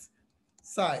test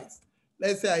size.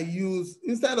 Let's say I use,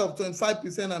 instead of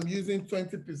 25%, I'm using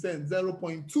 20%,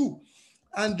 0.2.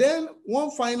 And then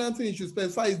one final thing you should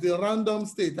specify is the random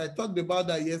state. I talked about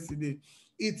that yesterday.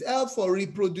 It helps for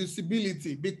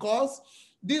reproducibility because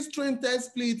this train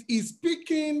test split is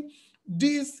picking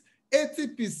this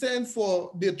 80%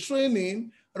 for the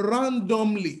training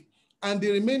randomly and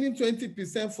the remaining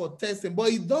 20% for testing, but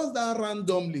it does that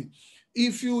randomly.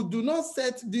 If you do not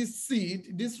set this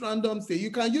seed, this random seed, you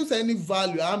can use any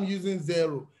value. I'm using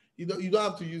 0. You don't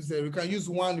have to use 0. You can use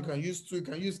 1, you can use 2, you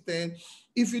can use 10.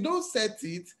 If you don't set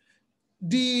it,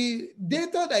 the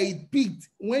data that it picked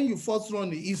when you first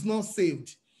run it is not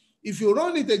saved. If you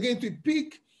run it again, to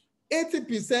pick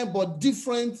 80% but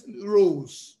different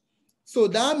rows. So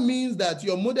that means that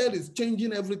your model is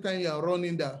changing every time you are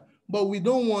running that. But we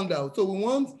don't want that. So we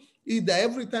want it that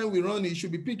every time we run it,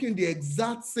 should be picking the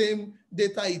exact same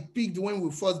data it picked when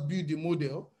we first built the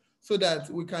model so that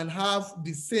we can have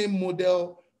the same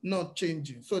model not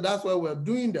changing. So that's why we're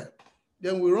doing that.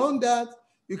 Then we run that.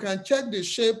 You can check the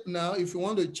shape now if you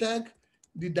want to check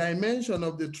the dimension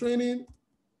of the training.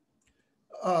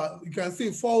 You can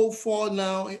see 404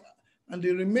 now and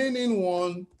the remaining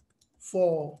one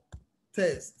for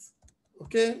tests,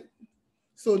 okay?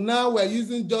 So now we're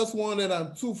using just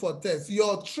 102 for tests.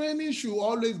 Your training should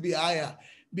always be higher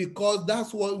because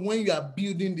that's what when you are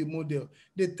building the model.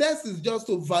 The test is just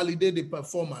to validate the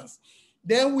performance.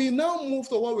 Then we now move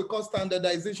to what we call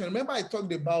standardization. Remember I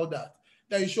talked about that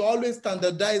you should always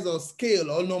standardize or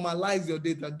scale or normalize your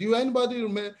data.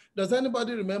 Does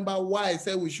anybody remember why I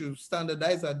said we should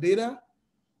standardize our data?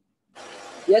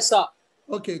 Yes, sir.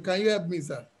 Okay, can you help me,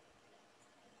 sir?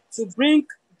 To bring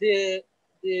the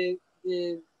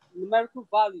numerical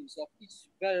values of each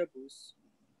variables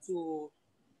to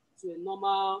a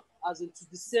normal, as into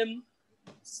the same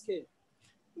scale.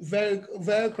 Very,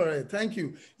 very correct. Thank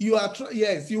you. You are,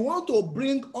 yes, you want to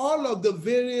bring all of the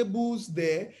variables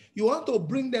there. You want to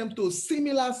bring them to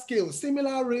similar scales,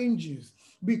 similar ranges,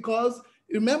 because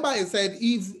remember I said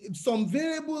if some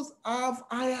variables have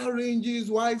higher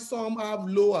ranges while some have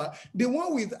lower, the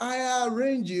one with higher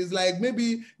ranges, like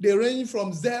maybe they range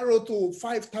from 0 to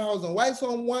 5,000, while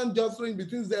someone just range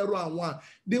between 0 and 1.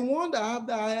 The one that have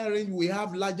the higher range will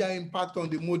have larger impact on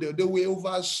the model. They will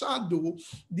overshadow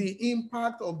the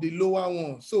impact of the lower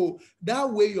one. So that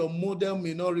way your model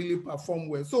may not really perform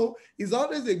well. So it's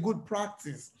always a good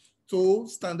practice to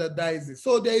standardize it.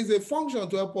 So there is a function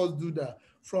to help us do that.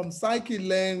 From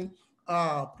scikit-learn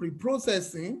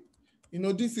pre-processing, you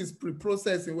know, this is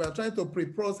pre-processing. We are trying to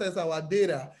pre-process our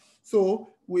data.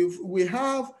 So we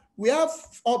have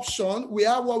option. We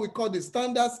have what we call the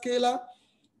standard scalar.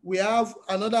 We have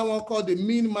another one called the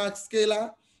min-max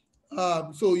scalar.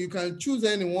 So you can choose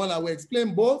any one. I will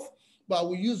explain both, but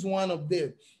we use one of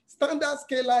them. Standard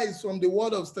scalar is from the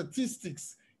world of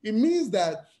statistics. It means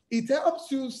that it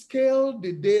helps you scale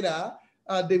the data,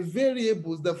 the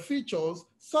variables, the features,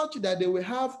 such that they will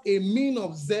have a mean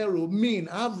of 0, mean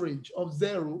average of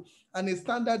 0, and a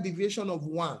standard deviation of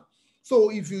 1. So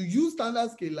if you use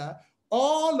standard scalar,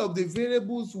 all of the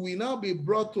variables will now be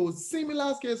brought to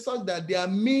similar scale such that their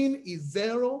mean is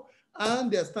 0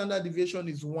 and their standard deviation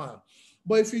is 1.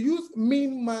 But if you use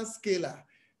min-max scalar,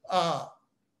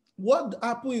 what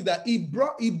happens is that it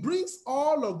brings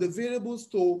all of the variables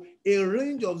to a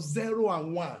range of 0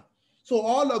 and 1. So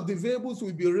all of the variables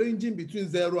will be ranging between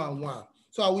 0 and 1.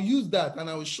 So I will use that and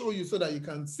I will show you so that you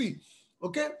can see.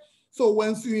 Okay. So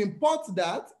once you import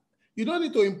that, you don't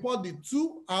need to import the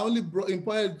 2. I only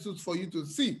imported the 2 for you to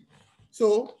see.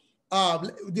 So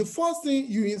the first thing,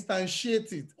 you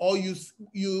instantiate it, or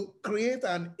you create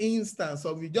an instance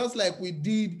of it, just like we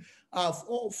did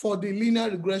for the linear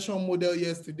regression model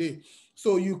yesterday.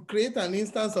 So you create an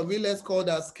instance of it, let's call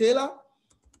that scalar.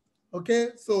 Okay,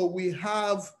 so we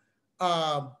have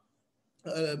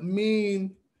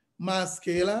mean mass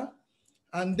scalar,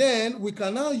 and then we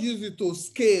can now use it to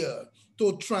scale,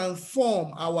 to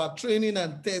transform our training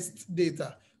and test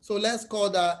data. So let's call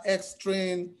that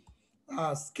X-train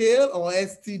scale or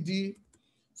STD.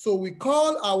 So we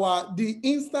call the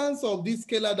instance of this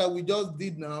scalar that we just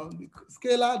did now,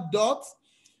 scalar dot.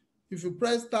 If you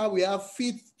press tab, we have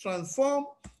fit transform,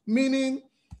 meaning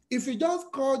if you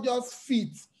just call just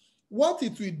fit, what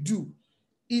it will do,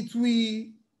 it will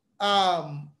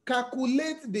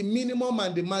calculate the minimum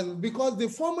and the maximum, because the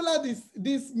formula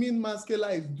this mean mass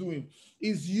scalar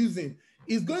is using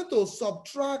is going to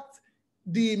subtract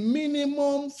the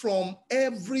minimum from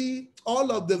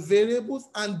all of the variables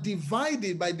and divide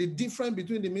it by the difference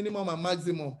between the minimum and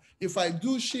maximum. If I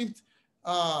do shift,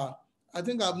 I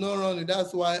think I've not run it,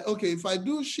 that's why. Okay, if I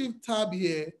do shift tab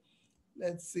here,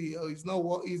 let's see, oh,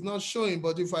 it's not showing,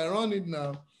 but if I run it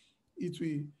now, it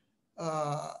will,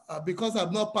 because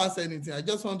I've not passed anything, I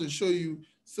just want to show you.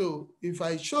 So if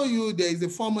I show you, there is a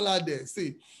formula there.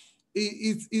 See,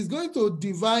 it's going to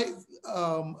divide,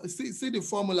 see the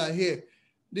formula here.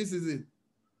 This is it.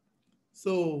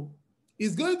 So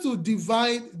it's going to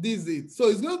divide this. So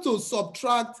it's going to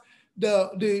subtract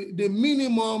the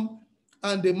minimum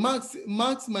and the max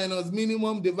minus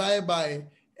minimum divided by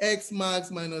X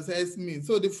max minus S min.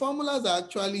 So the formulas are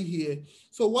actually here.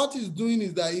 So what it's doing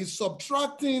is that it's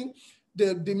subtracting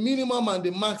the minimum and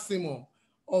the maximum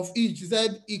of each. Is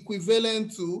that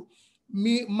equivalent to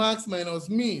max minus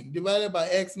mean divided by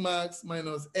X max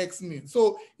minus X min.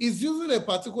 So it's using a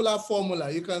particular formula.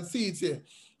 You can see it here.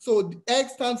 So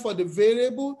X stands for the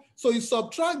variable. So you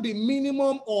subtract the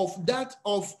minimum of that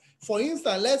of, for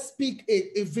instance, let's pick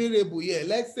a variable here.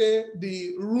 Let's say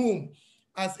the room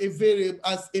as a variable,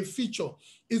 as a feature.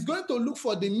 It's going to look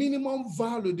for the minimum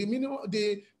value, the minimum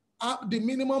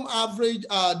average,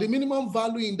 the minimum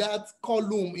value in that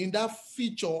column, in that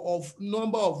feature of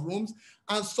number of rooms,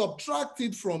 and subtract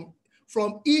it from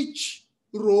each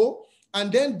row,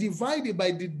 and then divide it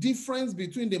by the difference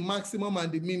between the maximum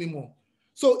and the minimum.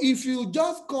 So if you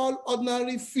just call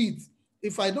ordinary fit,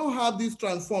 if I don't have this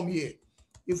transform here,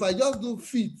 if I just do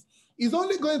fit, it's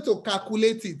only going to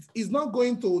calculate it. It's not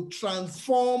going to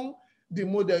transform the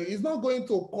model. It's not going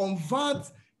to convert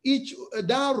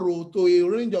that row to a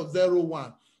range of 0,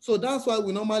 1. So that's why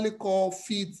we normally call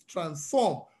fit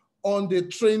transform on the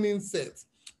training set.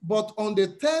 But on the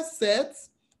test set,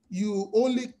 you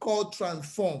only call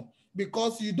transform,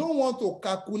 because you don't want to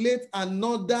calculate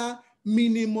another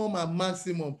minimum and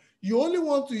maximum. You only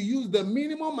want to use the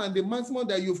minimum and the maximum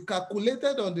that you've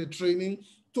calculated on the training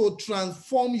to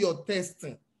transform your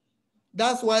testing.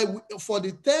 That's why for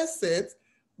the test set,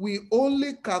 we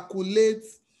only calculate,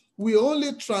 we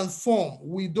only transform,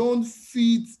 we don't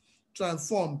fit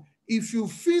transform. If you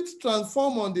fit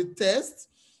transform on the test,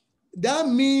 that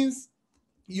means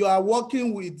you are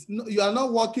working with, you are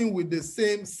not working with the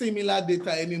same similar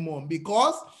data anymore,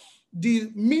 because the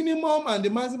minimum and the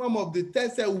maximum of the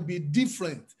test set will be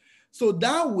different. So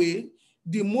that way,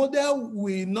 the model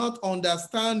will not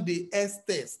understand the S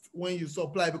test when you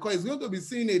supply, because it's going to be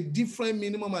seeing a different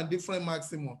minimum and different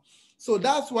maximum. So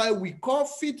that's why we call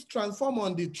fit transform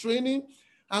on the training,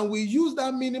 and we use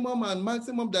that minimum and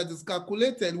maximum that is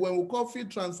calculated when we call fit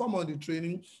transform on the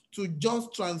training to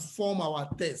just transform our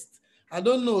test. I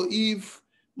don't know if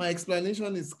my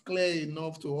explanation is clear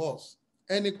enough to us.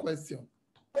 Any question?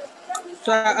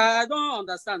 So I don't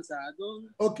understand, sir. I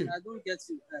don't get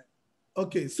you.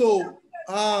 Okay, so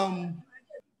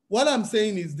what I'm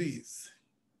saying is this.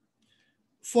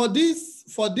 For this,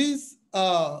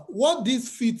 what this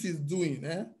fit is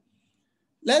doing,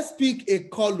 let's pick a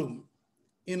column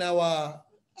in our,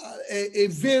 a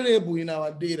variable in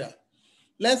our data.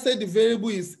 Let's say the variable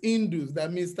is induce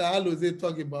that Mr. Aloze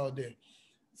talked about there.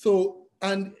 So,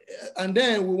 and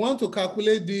then we want to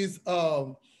calculate this,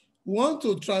 we want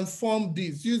to transform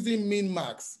this using min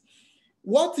max.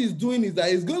 What it's doing is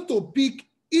that it's going to pick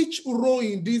each row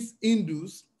in this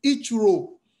induce, each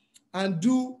row, and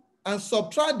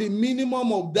subtract the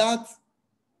minimum of that,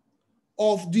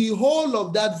 of the whole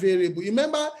of that variable.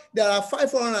 Remember, there are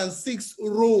 506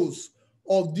 rows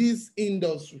of this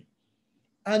industry,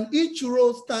 and each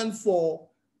row stands for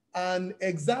an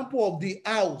example of the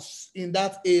house in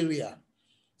that area.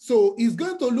 So it's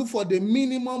going to look for the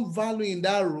minimum value in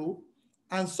that row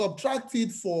and subtract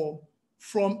it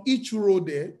from each row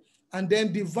there, and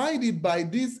then divide it by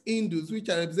this induce, which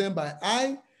are represented by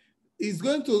I. Is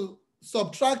going to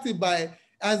subtract it by,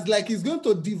 as like it's going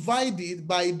to divide it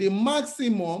by the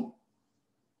maximum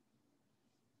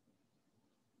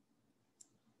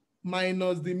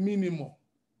minus the minimum.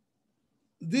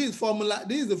 This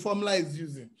is the formula it's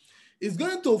using. It's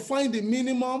going to find the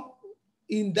minimum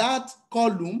in that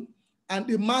column and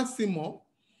the maximum,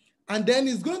 and then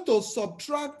it's going to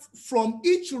subtract from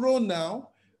each row now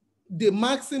the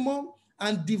maximum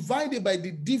and divide it by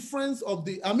the difference of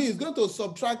the, it's going to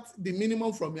subtract the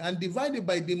minimum from it and divide it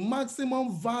by the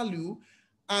maximum value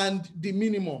and the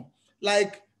minimum.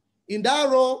 Like in that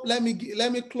row, let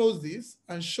me close this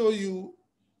and show you.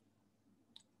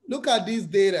 Look at this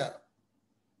data.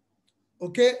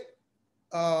 Okay,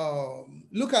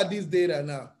 look at this data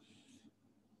now.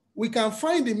 We can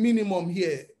find the minimum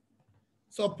here.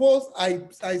 Suppose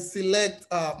I select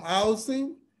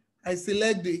housing, I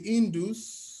select the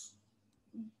Indus.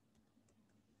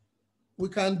 We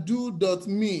can do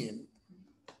 .mean.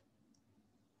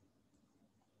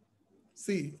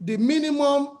 See, the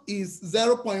minimum is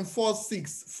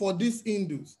 0.46 for this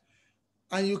Indus,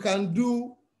 and you can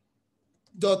do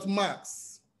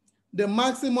 .max. The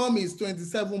maximum is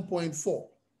 27.4.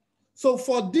 So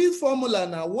for this formula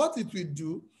now, what it will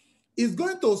do is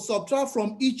going to subtract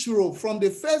from each row. From the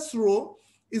first row,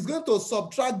 it's going to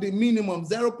subtract the minimum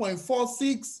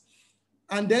 0.46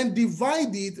 and then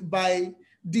divide it by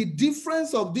the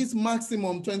difference of this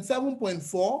maximum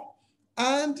 27.4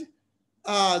 and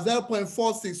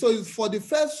 0.46. So for the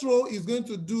first row, it's going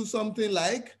to do something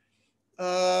like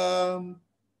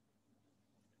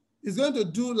it's going to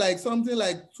do like something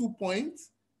like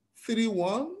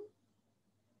 2.31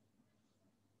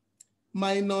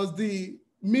 minus the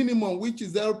minimum, which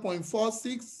is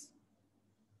 0.46,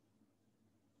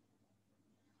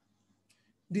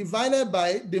 divided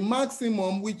by the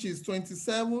maximum, which is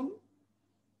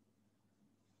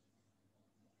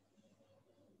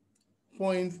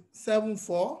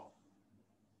 27.74,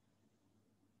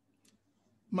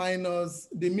 minus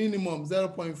the minimum,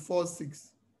 0.46.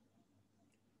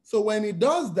 So when it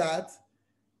does that,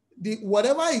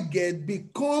 whatever it gets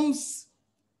becomes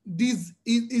this,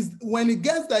 when it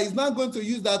gets that, it's not going to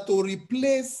use that to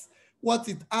replace what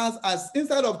it has as,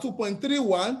 instead of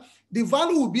 2.31, the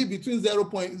value will be between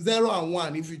 0.0 and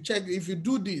 1. If you check, if you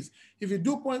do this, if you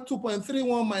do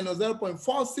 2.31 minus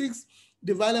 0.46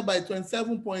 divided by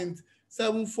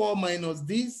 27.74 minus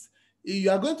this,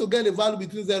 you are going to get a value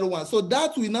between 0 and 1. So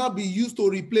that will now be used to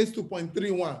replace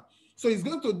 2.31. So it's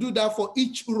going to do that for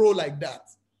each row like that.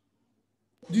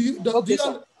 Do you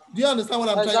understand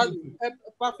what I'm trying to do?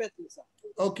 Perfectly, sir.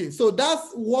 Okay, so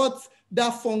that's what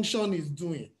that function is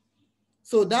doing.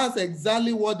 So that's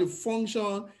exactly what the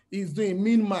function is doing,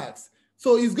 min max.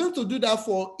 So it's going to do that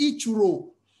for each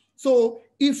row. So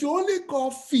if you only call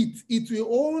fit, it will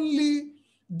only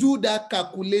do that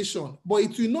calculation, but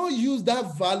it will not use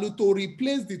that value to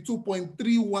replace the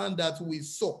 2.31 that we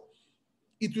saw.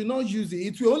 It will not use it.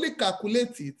 It will only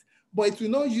calculate it, but it will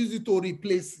not use it to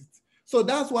replace it. So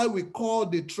that's why we call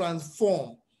the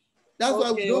transform. That's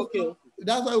why we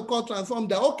call transform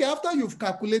that. Okay, after you've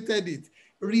calculated it,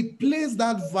 replace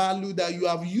that value that you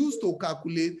have used to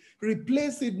calculate,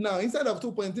 replace it now. Instead of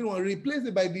 2.31, replace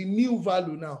it by the new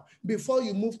value now, before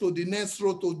you move to the next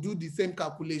row to do the same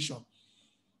calculation.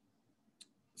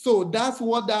 So that's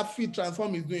what that fit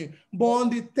transform is doing. But on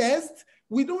the test,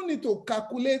 we don't need to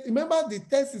calculate. Remember, the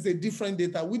test is a different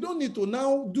data. We don't need to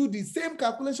now do the same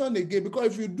calculation again, because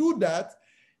if you do that,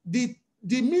 the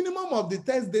minimum of the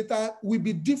test data will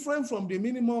be different from the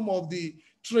minimum of the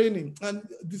training, and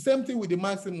the same thing with the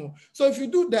maximum. So if you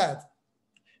do that,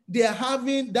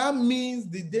 that means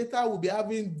the data will be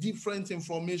having different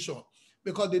information,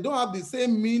 because they don't have the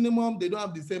same minimum, they don't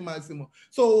have the same maximum.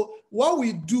 So what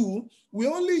we do, we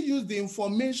only use the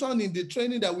information in the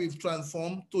training that we've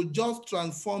transformed to just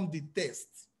transform the test.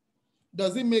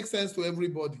 Does it make sense to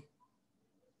everybody?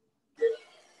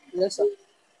 Yes, sir.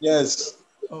 Yes.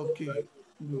 Okay,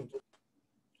 good.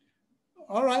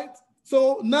 All right.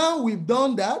 So now we've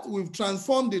done that. We've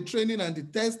transformed the training and the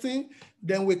testing.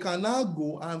 Then we can now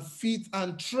go and fit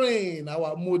and train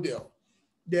our model.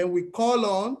 Then we call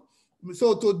on.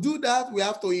 So to do that, we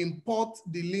have to import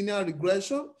the linear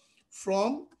regression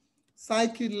from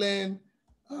scikit-learn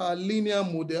linear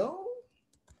model.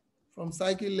 From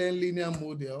scikit-learn linear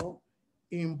model,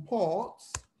 import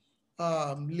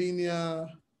linear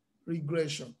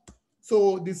regression.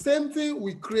 So the same thing,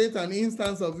 we create an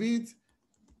instance of it,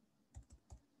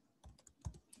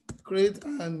 create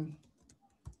an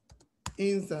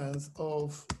instance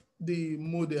of the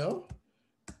model,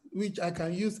 which I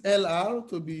can use LR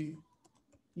to be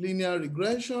linear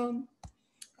regression.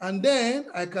 And then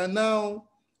I can now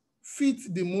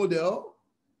fit the model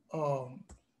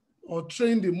or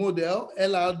train the model,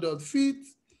 LR.fit.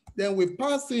 Then we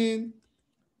pass in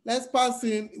Let's pass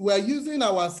in, we're using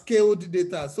our scaled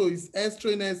data. So it's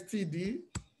S-train STD,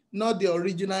 not the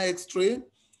original X-train.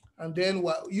 And then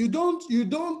you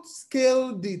don't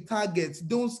scale the targets,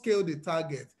 don't scale the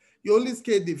target. You only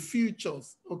scale the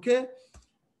futures, okay?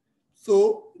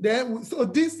 So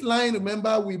this line,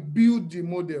 remember, we build the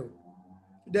model.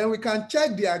 Then we can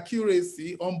check the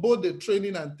accuracy on both the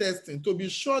training and testing to be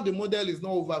sure the model is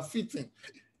not overfitting.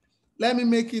 Let me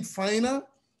make it finer.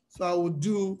 So I will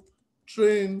do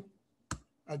train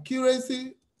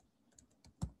accuracy.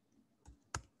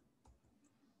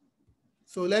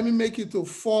 So let me make it to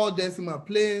 4 decimal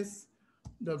place,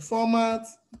 the format,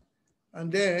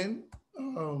 and then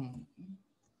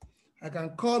I can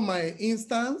call my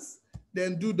instance,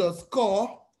 then do the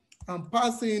score and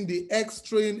pass in the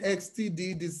X-train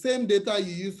XTD, the same data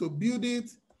you use to build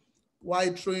it,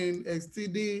 Y-train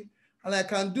XTD, and I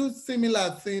can do similar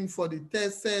thing for the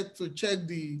test set to check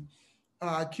the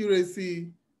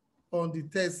accuracy on the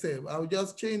test set. I'll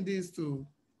just change this to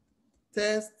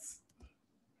test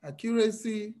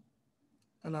accuracy,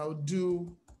 and I'll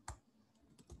do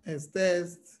as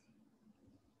test.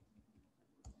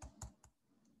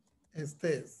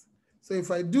 So if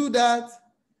I do that,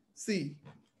 see,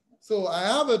 so I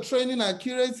have a training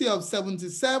accuracy of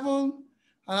 77,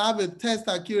 and I have a test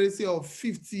accuracy of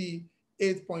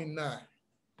 58.9.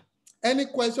 Any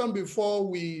question before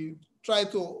we try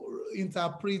to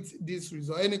interpret this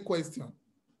result? Any question?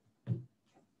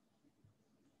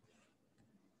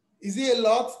 Is it a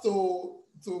lot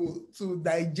to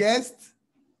digest,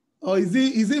 or is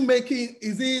it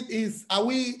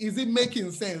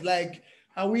making sense? Like,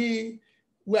 we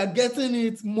are getting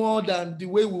it more than the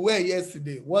way we were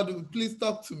yesterday? Please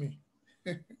talk to me.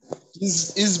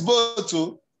 It's both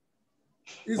too.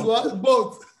 It's what?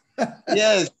 Both.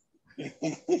 Yes.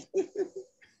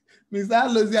 Mr.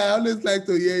 Alozie, I always like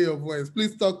to hear your voice.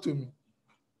 Please talk to me.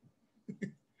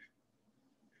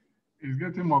 It's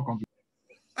getting more complicated.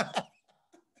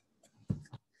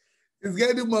 It's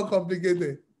getting more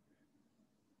complicated.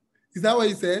 Is that what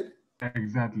you said?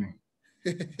 Exactly.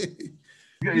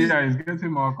 Yeah, it's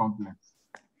getting more complex.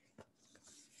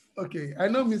 Okay, I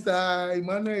know Mr.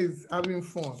 Emmanuel is having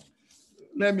fun.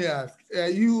 Let me ask,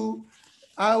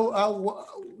 I'll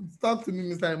talk to me,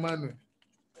 Mr. Emmanuel.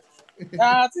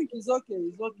 I think it's okay.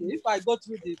 It's okay. If I go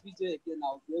through the video again,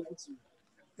 I'll be able to.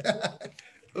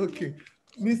 Okay.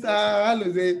 Mr.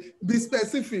 Alozie, be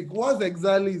specific. What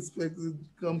exactly is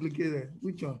complicated?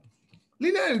 Which one?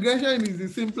 Linear regression is the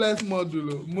simplest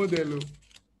model.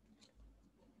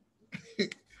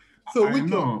 So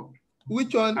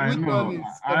which one is complicated?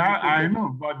 I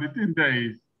know, but the thing there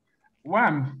is, what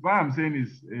I'm saying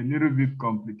is a little bit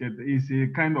complicated. It's a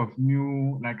kind of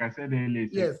new, like I said earlier,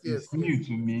 it's new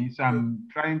to me. So I'm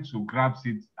trying to grasp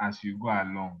it as you go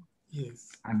along. Yes.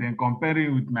 And then compare it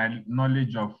with my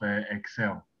knowledge of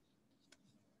Excel.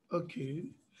 Okay.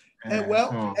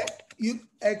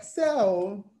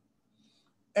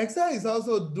 Excel is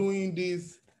also doing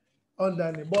this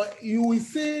underneath, but you will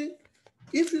see,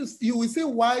 you will see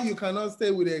why you cannot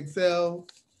stay with Excel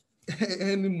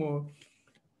anymore.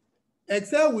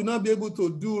 Excel will not be able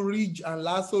to do ridge and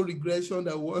lasso regression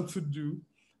that we want to do.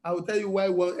 I will tell you why.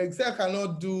 Excel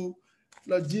cannot do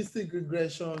logistic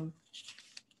regression,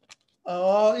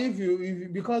 or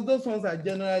because those ones are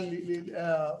generally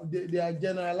they are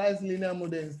generalized linear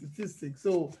model in statistics.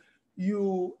 So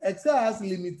Excel has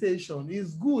limitation.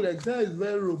 It's good. Excel is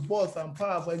very robust and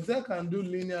powerful. Excel can do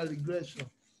linear regression,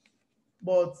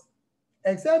 but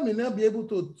Excel may not be able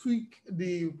to tweak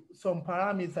some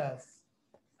parameters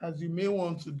as you may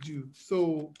want to do.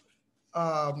 So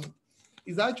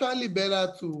it's actually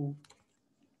better to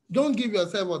don't give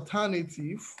yourself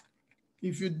alternative.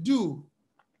 If you do,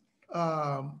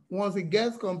 once it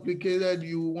gets complicated,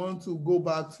 you want to go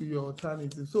back to your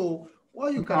alternative. So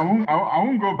what you can I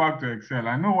won't go back to Excel.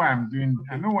 I know why I'm doing.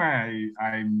 Okay. I know why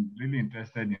I'm really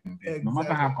interested in this. Exactly. No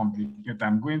matter how complicated,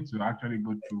 I'm going to actually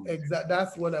go through. Exactly.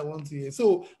 That's what I want to hear.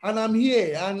 So, and I'm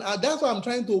here, and that's why I'm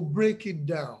trying to break it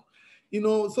down.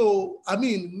 So I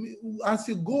mean, as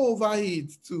you go over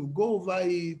it.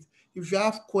 If you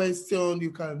have questions,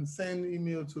 you can send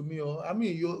email to me, or I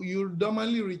mean, you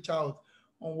normally reach out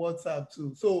on WhatsApp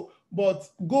too. So, but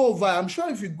go over. I'm sure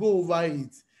if you go over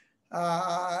it,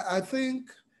 I think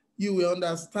you will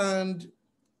understand.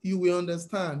 You will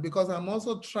understand, because I'm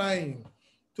also trying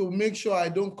to make sure I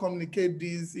don't communicate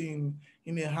this in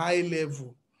a high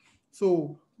level.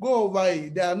 So go over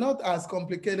it. They are not as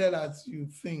complicated as you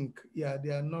think. Yeah,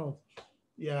 they are not.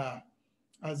 Yeah,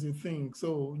 as you think.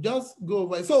 So just go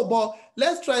over it. So, but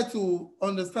let's try to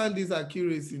understand this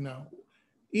accuracy now.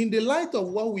 In the light of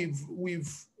what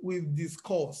we've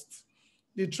discussed,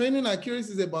 The training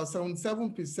accuracy is about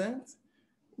 77%.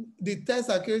 The test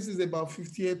accuracy is about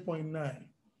 58.9.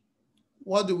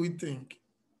 What do we think?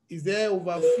 Is there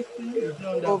overfitting? Is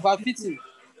there Overfitting.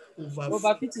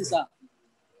 Overfitting, sir.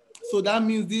 So that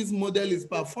means this model is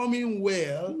performing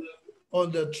well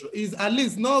on the, is at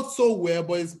least not so well,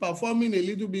 but it's performing a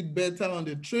little bit better on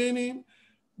the training,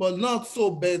 but not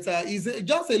so better. Is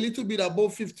just a little bit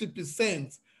above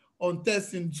 50% on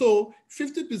testing. So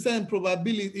 50%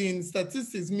 probability in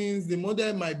statistics means the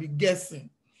model might be guessing.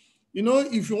 You know,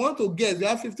 if you want to guess, you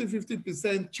have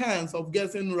 50% chance of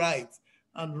guessing right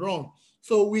and wrong.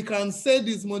 So we can say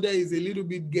this model is a little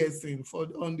bit guessing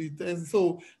on the test.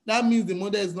 So that means the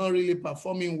model is not really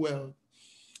performing well.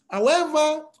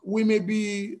 However, we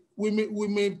may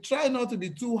try not to be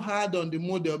too hard on the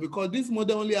model, because this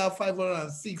model only has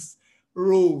 506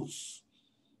 rows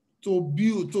to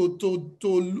build,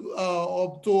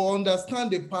 to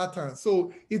understand the pattern.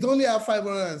 So it only has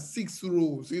 506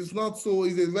 rows. It's not so,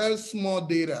 it's a very small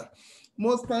data.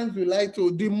 Most times we like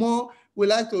to, the more we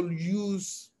like to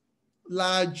use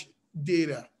large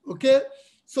data, okay?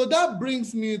 So that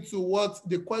brings me to what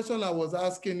the question I was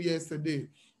asking yesterday,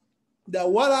 that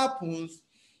what happens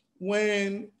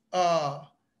when our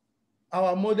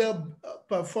model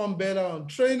perform better on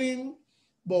training,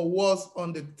 but worse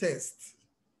on the test.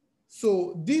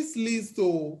 So this leads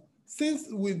to,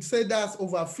 since we say that's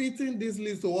overfitting, this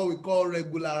leads to what we call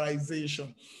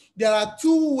regularization. There are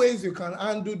two ways you can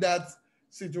undo that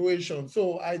situation.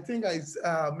 So I think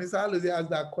Mr. Alozie asked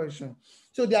that question.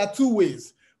 So there are two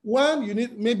ways. One,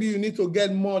 maybe you need to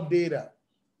get more data.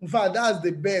 In fact, that's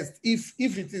the best if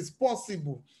it is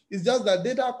possible. It's just that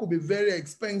data could be very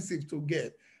expensive to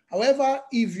get. However,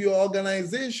 if your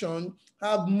organization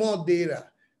have more data,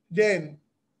 then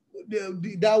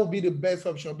that would be the best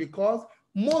option, because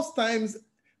most times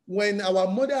when our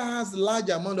model has large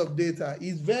amount of data,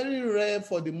 it's very rare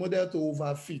for the model to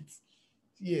overfit.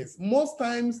 Yes, most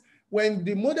times when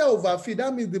the model overfit,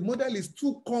 that means the model is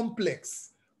too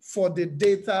complex for the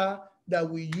data that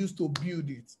we use to build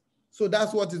it. So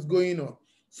that's what is going on.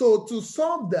 So to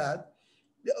solve that,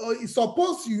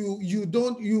 suppose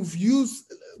you've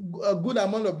used a good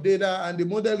amount of data and the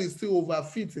model is still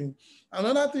overfitting.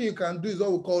 Another thing you can do is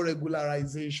what we call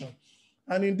regularization.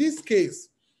 And in this case,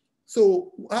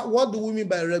 so what do we mean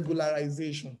by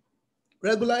regularization?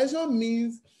 Regularization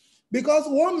means, because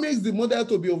what makes the model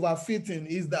to be overfitting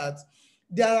is that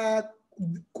there are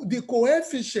the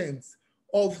coefficients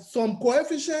of some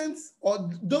coefficients, or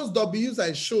those W's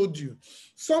I showed you,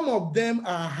 some of them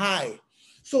are high.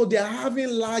 So they're having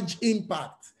large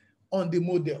impact on the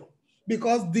model,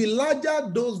 because the larger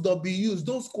those W's,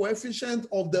 those coefficients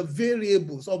of the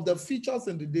variables, of the features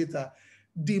in the data,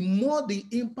 the more the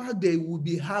impact they will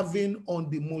be having on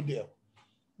the model.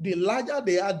 The larger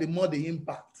they are, the more the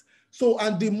impact. So,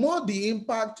 and the more the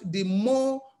impact, the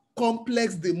more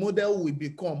complex the model will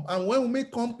become. And when we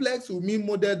make complex, we mean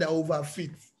model that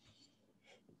overfits.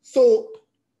 So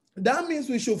that means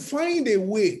we should find a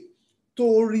way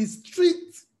to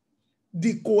restrict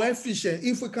the coefficient.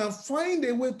 If we can find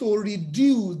a way to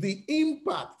reduce the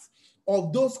impact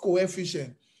of those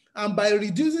coefficients, and by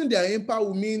reducing their impact,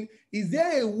 we mean, is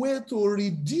there a way to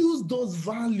reduce those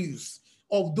values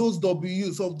of those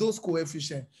W's, of those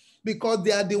coefficients? Because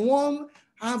they are the one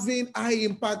having high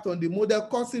impact on the model,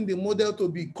 causing the model to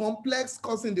be complex,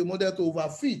 causing the model to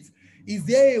overfit. Is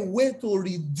there a way to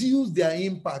reduce their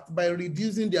impact by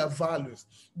reducing their values?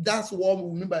 That's what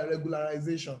we mean by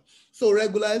regularization. So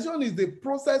regularization is the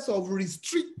process of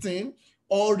restricting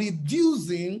or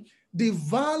reducing the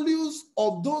values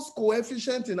of those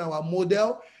coefficients in our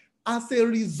model, as a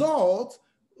result,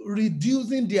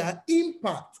 reducing their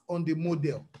impact on the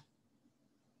model.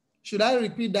 Should I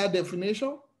repeat that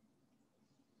definition?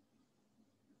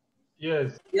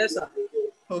 Yes. Yes, sir.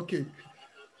 Okay.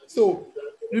 So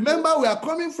remember, we are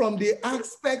coming from the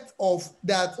aspect of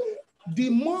that the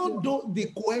more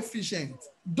the coefficient,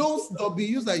 those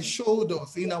W's I showed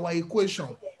us in our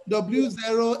equation,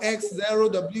 W0,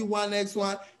 X0, W1,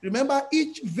 X1, remember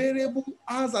each variable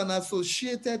has an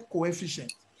associated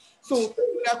coefficient. So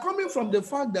we are coming from the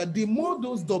fact that the more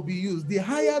those W's, the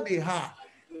higher they are,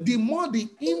 the more the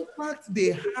impact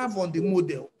they have on the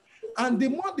model. And the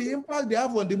more the impact they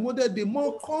have on the model, the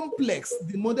more complex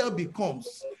the model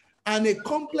becomes. And a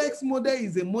complex model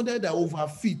is a model that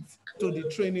overfits to the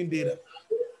training data.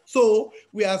 So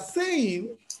we are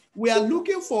saying we are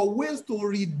looking for ways to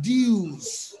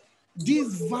reduce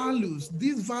these values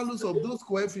of those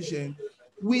coefficients,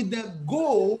 with the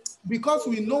goal, because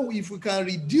we know if we can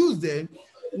reduce them,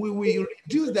 we will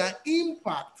reduce their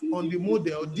impact on the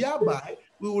model. Thereby,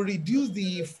 we will reduce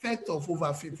the effect of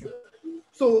overfitting.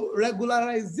 So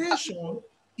regularization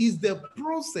is the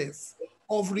process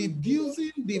of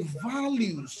reducing the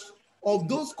values of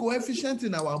those coefficients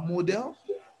in our model,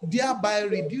 thereby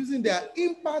reducing their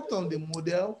impact on the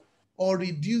model or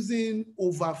reducing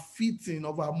overfitting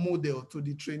of our model to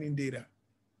the training data.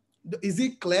 Is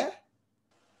it clear?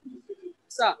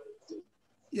 Sir.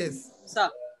 Yes. Sir.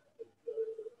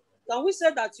 Can we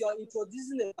say that you're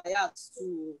introducing a bias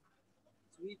to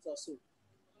it also?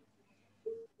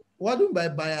 What do you mean by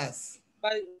bias?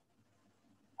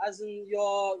 As in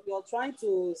you're trying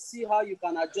to see how you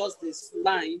can adjust this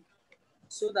line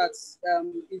so that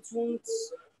it won't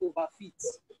overfit.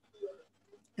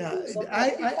 Yeah,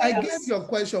 I get your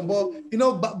question, but you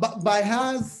know,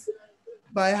 bias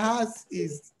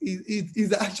is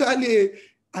actually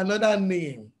another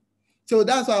name. So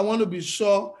that's why I want to be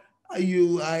sure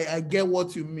I get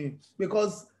what you mean,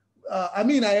 because I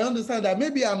mean, I understand that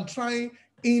maybe I'm trying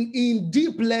in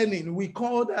deep learning, we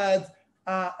call that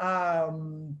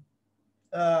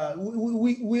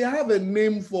we have a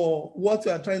name for what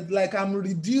you are trying to, like I'm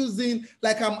reducing,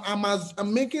 like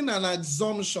I'm making an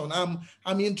assumption.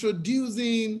 I'm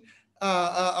introducing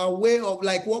a way of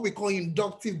like what we call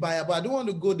inductive bias, but I don't want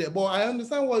to go there. But I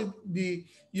understand what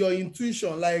your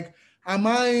intuition, like, am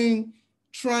I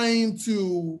trying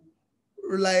to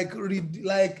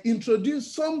like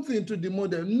introduce something to the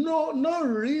model? No, not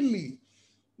really.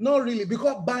 Not really,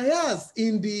 because bias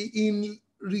in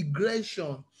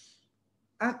regression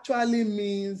actually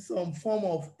means some form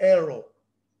of error.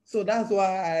 So that's why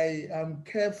I am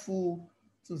careful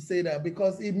to say that,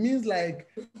 because it means like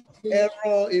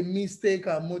error, a mistake,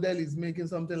 a model is making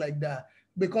something like that.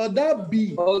 Because that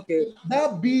B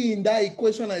in that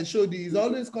equation I showed you is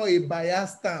always called a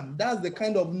bias term. That's the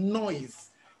kind of noise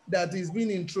that is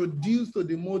being introduced to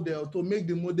the model to make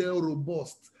the model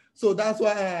robust. So that's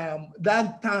why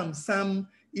that term,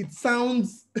 it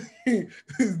sounds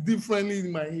differently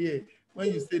in my ear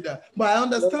when you say that. But I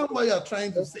understand what you're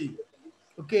trying to say.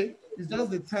 Okay? It's just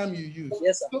the term you use.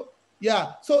 Yes, sir. So,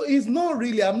 yeah, so it's not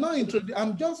really,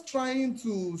 I'm just trying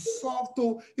to solve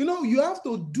to, you know, you have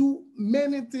to do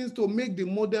many things to make the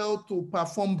model to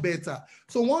perform better.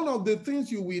 So one of the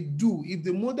things you will do if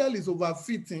the model is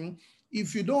overfitting,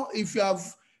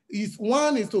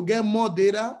 one is to get more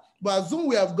data, but assume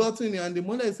we have gotten it and the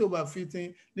model is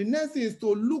overfitting, the next thing is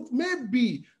to look,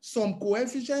 maybe some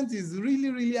coefficient is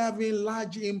really having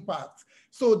large impact.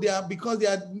 So because they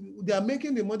are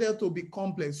making the model to be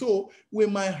complex. So we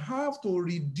might have to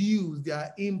reduce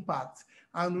their impact,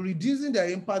 and reducing their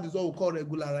impact is what we call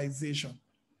regularization.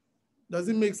 Does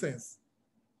it make sense?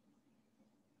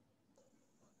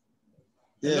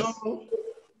 Yes. Hello?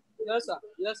 Yes, sir.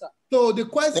 Yes, sir. So the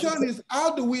question is,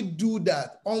 how do we do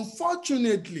that?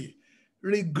 Unfortunately,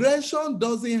 regression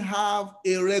doesn't have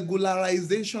a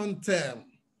regularization term.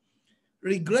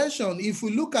 Regression, if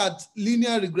we look at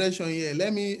linear regression here,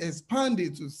 let me expand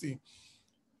it to see.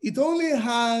 It only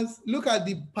has, look at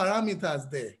the parameters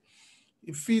there.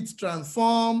 Fit,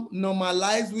 transform,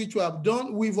 normalize, which we have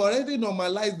done. We've already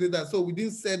normalized data, so we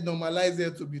didn't set normalize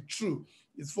here to be true.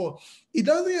 It's for, it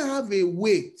doesn't have a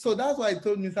way. So that's why I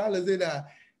told Mr. Alese that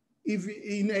if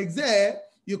in Excel,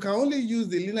 you can only use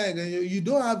the linear regression, you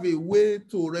don't have a way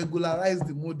to regularize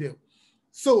the model.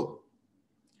 So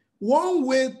one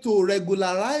way to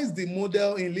regularize the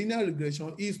model in linear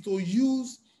regression is to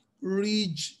use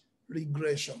ridge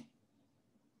regression.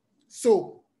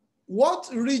 So what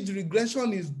ridge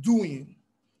regression is doing,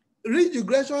 ridge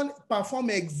regression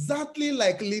performs exactly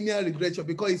like linear regression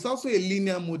because it's also a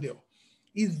linear model.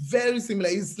 It's very similar.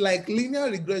 It's like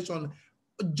linear regression,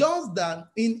 just that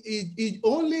the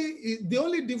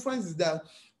only difference is that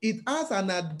it has an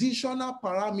additional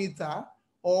parameter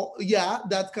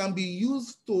that can be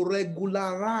used to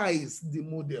regularize the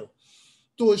model,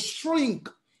 to shrink,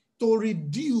 to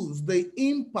reduce the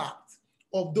impact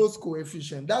of those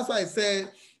coefficients. That's why I said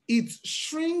it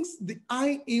shrinks the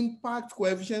high impact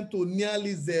coefficient to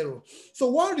nearly zero. So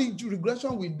what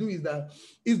regression will do is that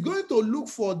it's going to look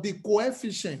for the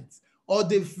coefficients or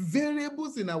the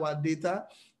variables in our data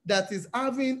that is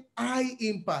having high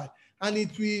impact, and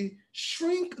it will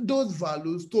shrink those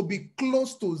values to be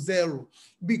close to zero,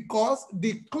 because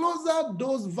the closer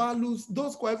those values,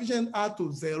 those coefficients are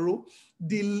to zero,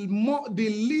 the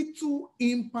little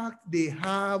impact they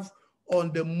have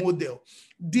on the model.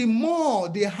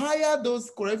 The higher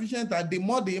those coefficients are, the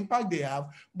more the impact they have,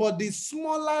 but the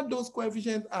smaller those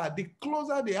coefficients are, the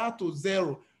closer they are to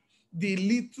zero, the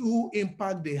little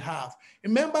impact they have.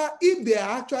 Remember, if they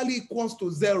are actually equals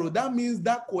to zero, that means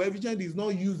that coefficient is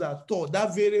not used at all.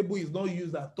 That variable is not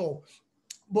used at all.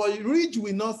 But ridge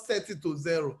will not set it to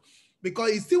zero.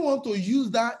 because you still want to use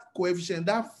that coefficient,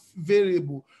 that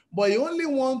variable, but you only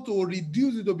want to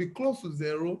reduce it to be close to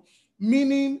 0,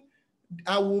 meaning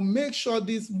I will make sure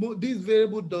this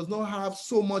variable does not have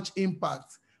so much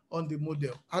impact on the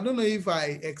model. I don't know if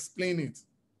I explain it,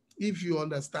 if you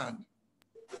understand.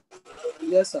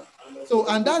 Yes, sir. So,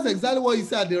 and that's exactly what you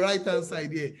said at the right-hand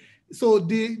side here. So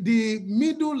the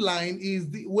middle line is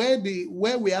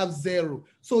where we have 0.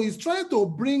 So it's trying to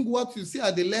bring what you see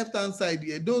at the left-hand side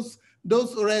here, those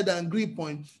red and green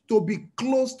points, to be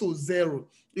close to 0.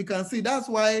 You can see that's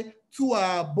why 2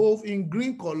 are above in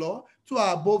green color, 2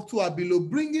 are above, 2 are below,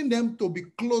 bringing them to be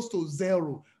close to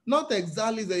 0. Not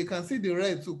exactly that you can see the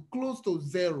red, so close to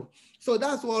 0. So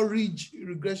that's what ridge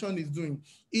regression is doing.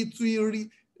 It will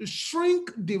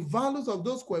shrink the values of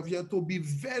those coefficients to be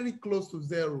very close to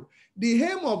 0. The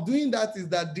aim of doing that is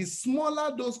that the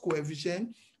smaller those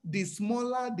coefficients, the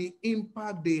smaller the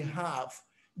impact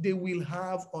they will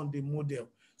have on the model.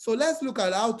 So let's look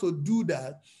at how to do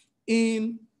that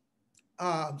in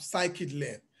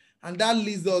scikit-learn. And that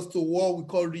leads us to what we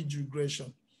call ridge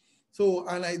regression. So,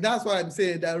 and that's why I'm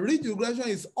saying that ridge regression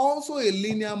is also a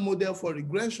linear model for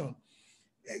regression.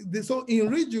 So in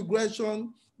ridge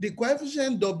regression, the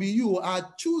coefficient W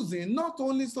are choosing not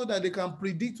only so that they can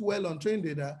predict well on trained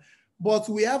data, but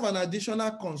we have an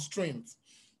additional constraint.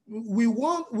 We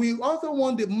also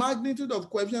want the magnitude of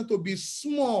coefficient to be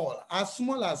small as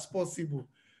possible.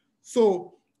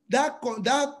 So that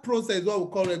process is what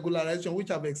we call regularization, which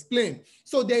I've explained.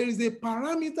 So there is a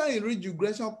parameter in ridge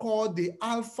regression called the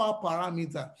alpha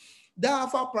parameter. That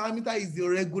alpha parameter is the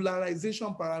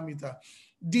regularization parameter.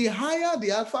 The higher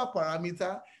the alpha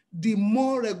parameter, the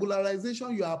more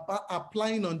regularization you are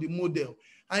applying on the model.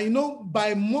 And you know,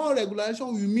 by more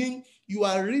regularization, we mean you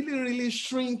are really, really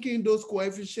shrinking those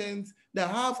coefficients that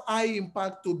have high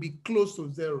impact to be close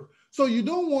to 0. So you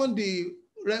don't want the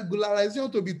regularization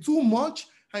to be too much,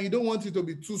 and you don't want it to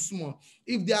be too small.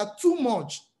 If they are too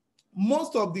much,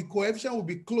 most of the coefficient will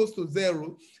be close to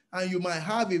 0, and you might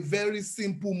have a very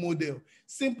simple model.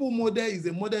 Simple model is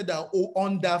a model that will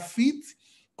underfit.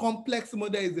 Complex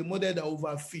model is a model that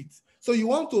overfits. So you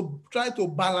want to try to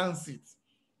balance it.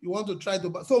 You want to try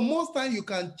to, so most times you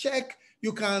can check,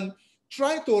 you can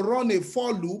try to run a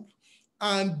for loop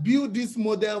and build this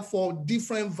model for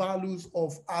different values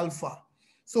of alpha.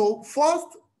 So first,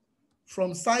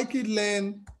 from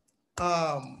scikit-learn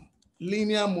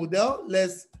linear model,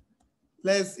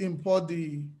 let's import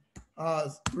the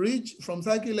ridge. From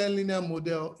scikit-learn linear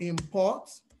model, import.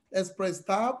 Let's press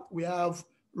tab. We have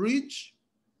ridge.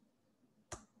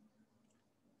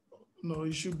 No,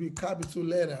 it should be capital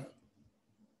letter.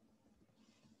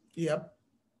 Yep.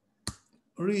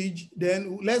 Ridge.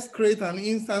 Then let's create an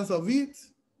instance of it.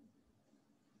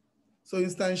 So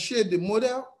instantiate the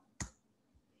model.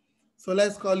 So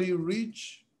let's call it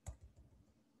ridge.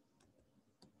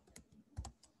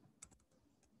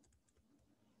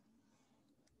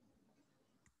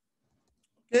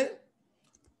 Okay.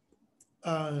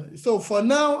 So for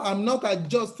now, I'm not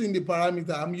adjusting the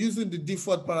parameter. I'm using the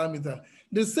default parameter.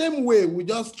 The same way, we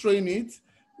just train it,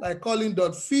 like calling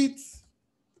 .fit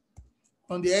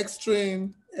on the X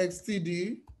train,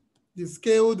 XTD, the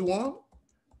scaled one,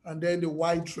 and then the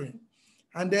Y train.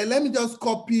 And then let me just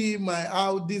copy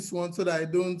this one so that I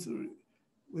don't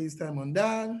waste time on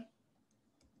that.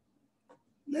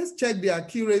 Let's check the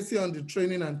accuracy on the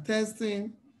training and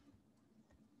testing.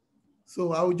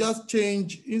 So I will just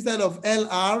change, instead of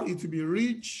LR, it will be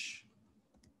ridge.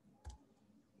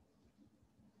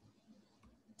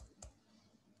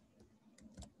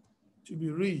 To be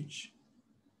ridge.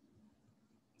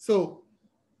 So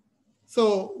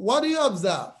what do you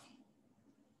observe?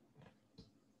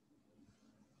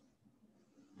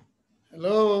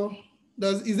 Hello?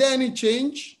 Is there any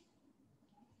change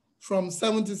from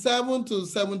 77 to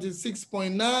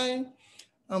 76.9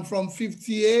 and from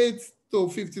 58 to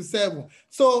 57?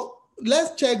 So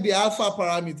let's check the alpha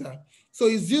parameter. So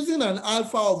it's using an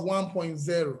alpha of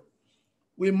 1.0.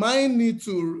 We might need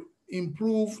to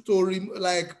improve to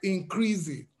increase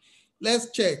it.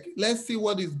 Let's check. Let's see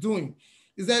what it's doing.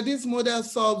 Is that this model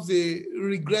solves a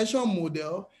regression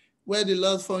model where the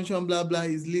loss function blah blah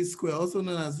is least square, also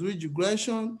known as ridge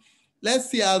regression. Let's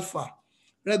see alpha.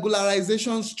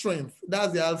 Regularization strength.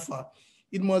 That's the alpha.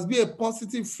 It must be a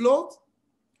positive float.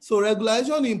 So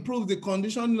regularization improves the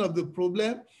conditioning of the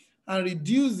problem and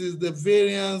reduces the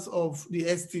variance of the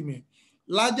estimate.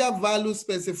 Larger values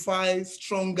specify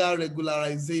stronger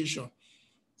regularization.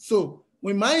 So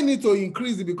we might need to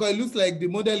increase it because it looks like the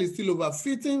model is still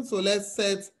overfitting. So let's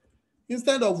set,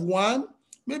 instead of 1,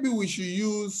 maybe we should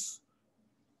use,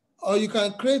 or you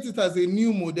can create it as a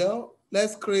new model.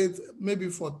 let's create maybe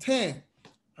for 10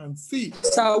 and see.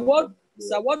 So what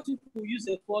people use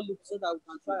a for loop so that we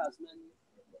can try as many?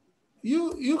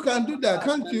 You can do that,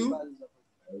 can't you?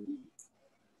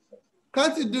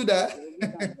 Can't you do that?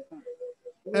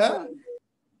 Yeah?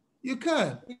 You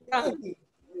can.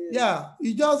 Yeah,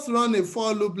 you just run a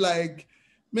for loop, like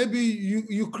maybe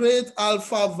you create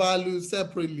alpha values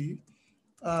separately.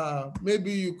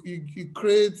 Maybe you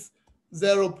create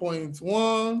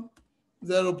 0.1,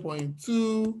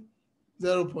 0.2,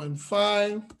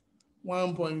 0.5,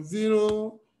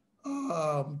 1.0,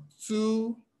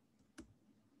 2,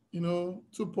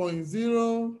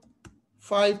 2.0,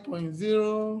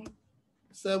 5.0,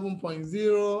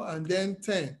 7.0, and then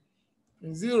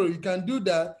 10.0. You can do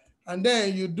that, and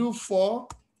then you do for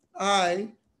I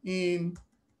in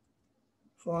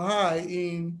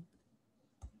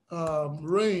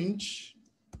range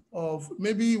of,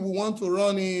 maybe we want to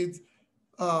run it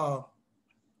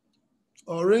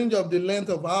or range of the length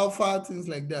of alpha, things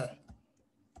like that.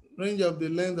 Range of the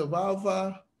length of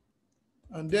alpha,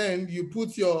 and then you put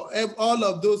all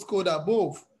of those code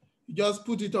above. You just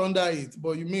put it under it,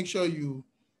 but you make sure you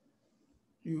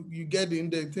get the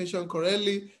indentation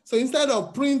correctly. So instead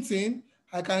of printing,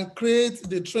 I can create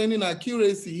the training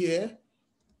accuracy here.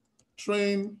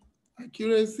 Train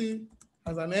accuracy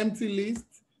as an empty list,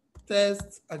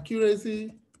 test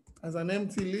accuracy as an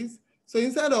empty list. So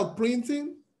instead of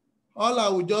printing, all I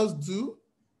will just do,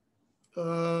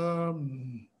 I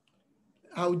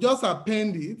will just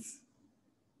append it.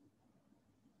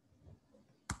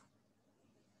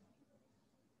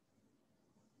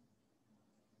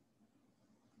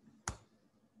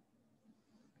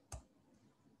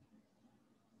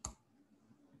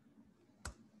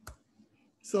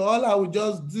 So all I would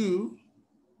just do,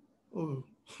 I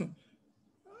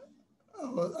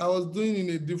was doing in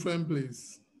a different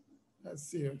place. That's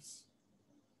serious.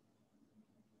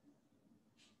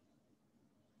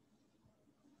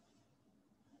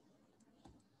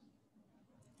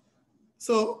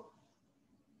 So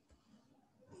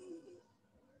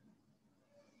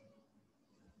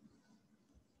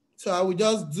I will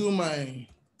just do my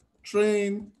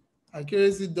train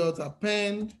accuracy dot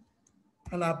append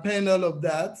and append all of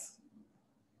that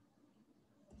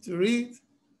to read.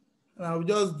 And I will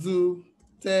just do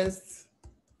test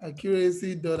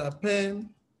accuracy dot append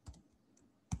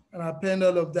and append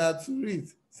all of that to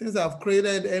read, since I've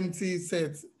created empty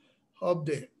sets up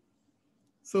there.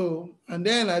 So, and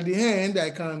then at the end, I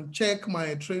can check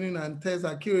my training and test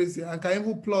accuracy. I can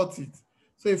even plot it.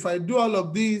 So if I do all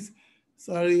of these,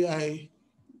 sorry,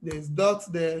 there's dots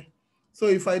there. So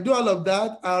if I do all of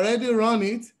that, I already run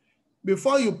it.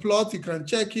 Before you plot, you can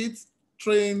check it,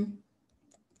 train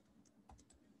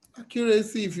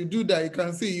accuracy. If you do that, you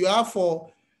can see you have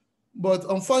 4, but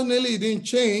unfortunately it didn't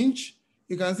change.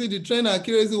 You can see the train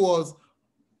accuracy was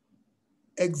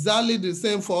exactly the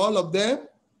same for all of them.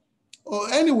 Or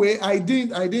anyway, I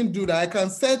didn't do that. I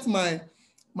can set my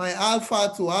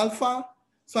alpha to alpha,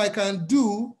 so I can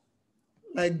do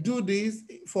this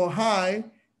for high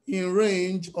in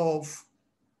range of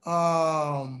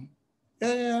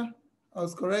I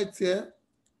was correct here.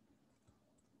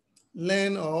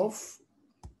 Length of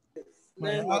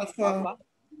my alpha.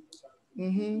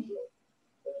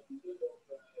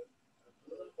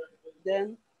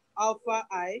 Then alpha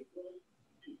I.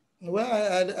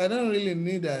 Well, I don't really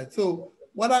need that. So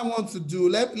what I want to do,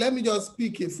 let me just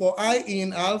pick it for I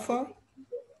in alpha.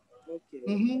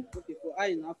 Okay. Okay, for I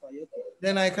in alpha, okay.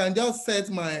 Then I can just set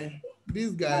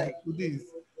this guy to this,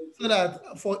 so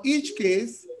that for each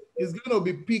case, it's going to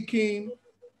be picking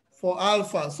for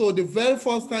alpha. So the very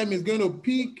first time it's going to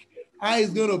pick, I is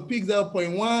going to pick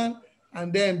 0.1,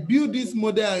 and then build this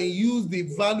model and use the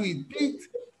value it picked,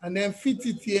 and then fit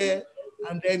it here,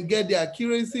 and then get the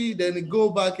accuracy, then go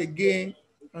back again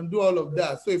and do all of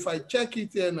that. So if I check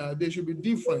it here now, they should be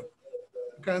different.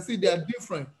 You can see they are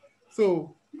different.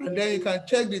 So, and then you can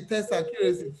check the test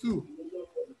accuracy too.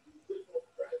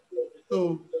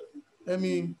 So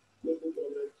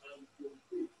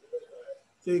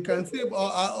so you can see,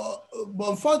 but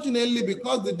unfortunately,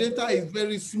 because the data is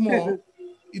very small,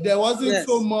 there wasn't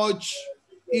so much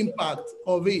impact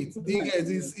of it.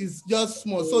 It's just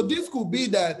small. So this could be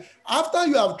that after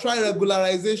you have tried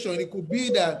regularization, it could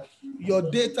be that your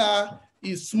data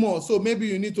is small. So maybe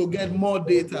you need to get more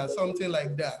data, something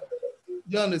like that.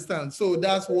 You understand? So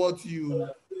that's what you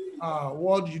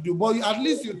do. But at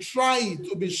least you try it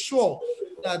to be sure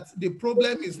that the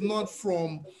problem is not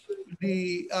from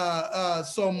the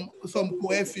some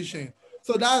coefficient.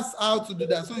 So that's how to do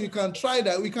that. So you can try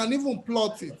that. We can even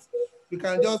plot it. You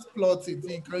can just plot it.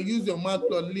 You can use your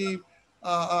matplotlib,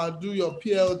 do your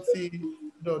PLT,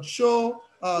 dot show,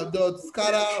 dot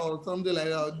scatter or something like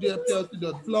that, PLT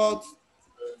dot plot,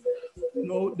 you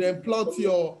know, then plot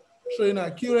your train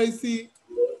accuracy,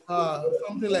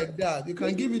 something like that. You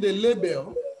can give it a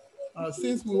label.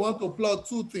 Since we want to plot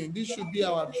two things, this should be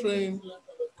our train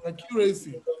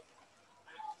accuracy.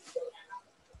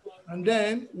 And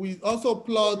then we also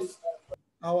plot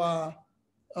our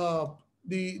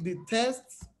the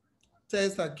test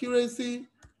accuracy,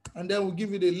 and then we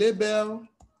give it a label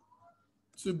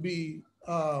to be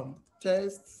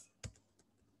test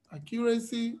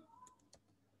accuracy.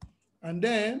 And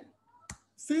then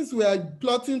since we are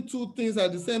plotting two things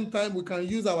at the same time, we can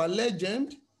use our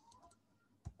legend,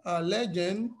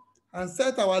 and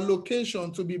set our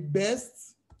location to be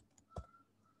best.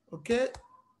 Okay.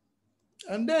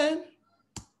 And then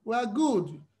we are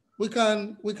good. We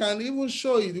can even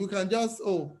show it. We can just,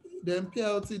 then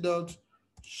PLT dot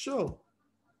show.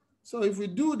 So if we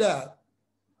do that,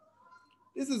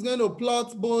 this is going to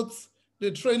plot both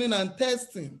the training and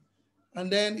testing.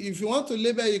 And then if you want to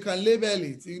label, you can label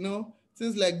it, you know,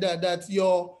 things like that, that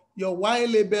your Y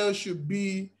label should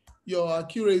be your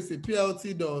accuracy.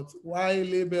 PLT dot Y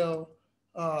label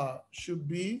should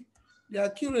be the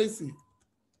accuracy.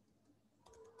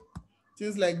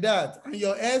 Things like that. And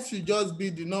your S should just be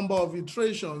the number of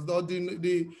iterations, or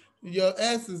your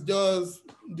S is just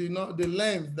the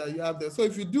length that you have there. So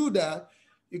if you do that,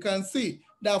 you can see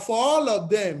that for all of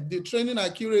them, the training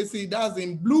accuracy that's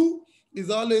in blue is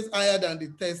always higher than the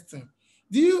testing.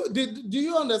 Do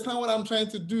you understand what I'm trying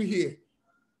to do here?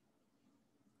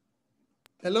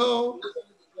 Hello?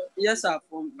 Yes, sir.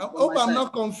 I hope I'm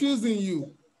not confusing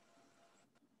you.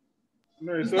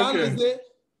 No, it's okay.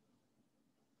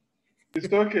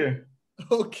 It's okay.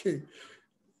 Okay.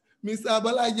 Mr.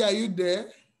 Abalaji, are you there?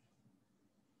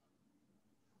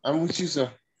 I'm with you,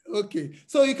 sir. Okay,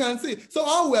 so you can see, so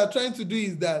all we are trying to do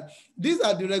is that these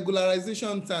are the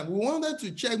regularization time. We wanted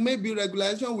to check maybe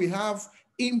regularization will have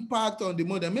impact on the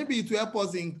model. Maybe it will help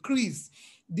us increase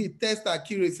the test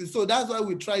accuracy. So that's why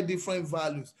we try different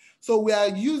values. So we are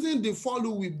using the for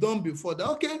loop we've done before.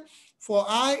 Okay, for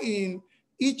I in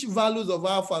each values of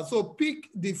alpha. So pick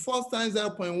the first time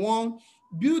 0.1,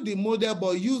 build the model,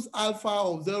 but use alpha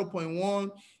of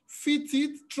 0.1, fit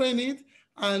it, train it,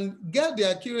 and get the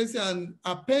accuracy and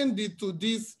append it to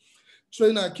this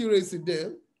train accuracy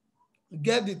there.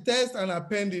 Get the test and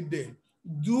append it there.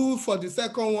 Do for the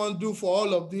second one, do for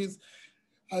all of this.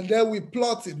 And then we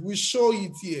plot it, we show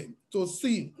it here to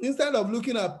see. Instead of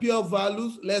looking at pure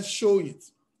values, let's show it.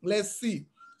 Let's see.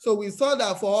 So we saw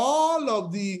that for all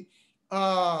of the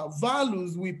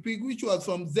values we pick, which was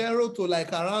from 0 to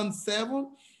like around 7,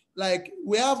 like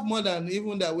we have more than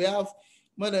even that, we have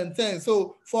more than 10.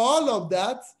 So for all of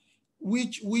that,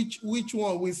 which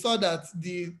one? We saw that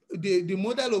the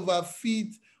model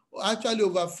overfit, actually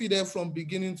overfitted from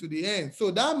beginning to the end.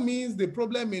 So that means the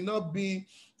problem may not be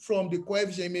from the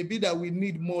coefficient, it may be that we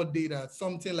need more data,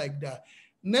 something like that.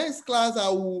 Next class, I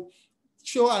will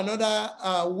show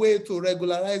another way to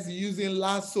regularize using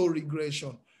lasso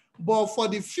regression. But for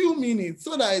the few minutes,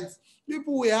 so that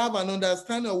people will have an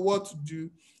understanding of what to do,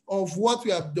 of what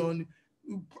we have done,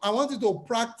 I want you to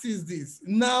practice this.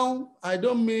 Now, I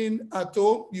don't mean at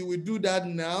all, you will do that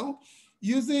now,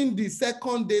 using the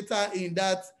second data in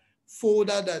that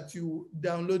folder that you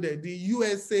downloaded, the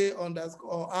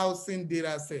USA_housing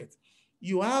data set.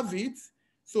 You have it.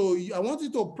 So I want you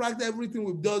to practice everything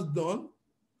we've just done.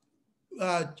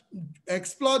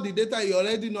 Explore the data, you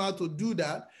already know how to do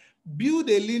that. Build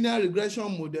a linear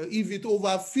regression model. If it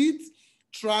overfits,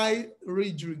 try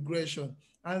ridge regression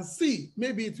and see,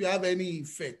 maybe it will have any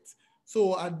effect.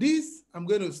 So at this, I'm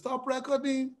going to stop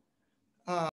recording.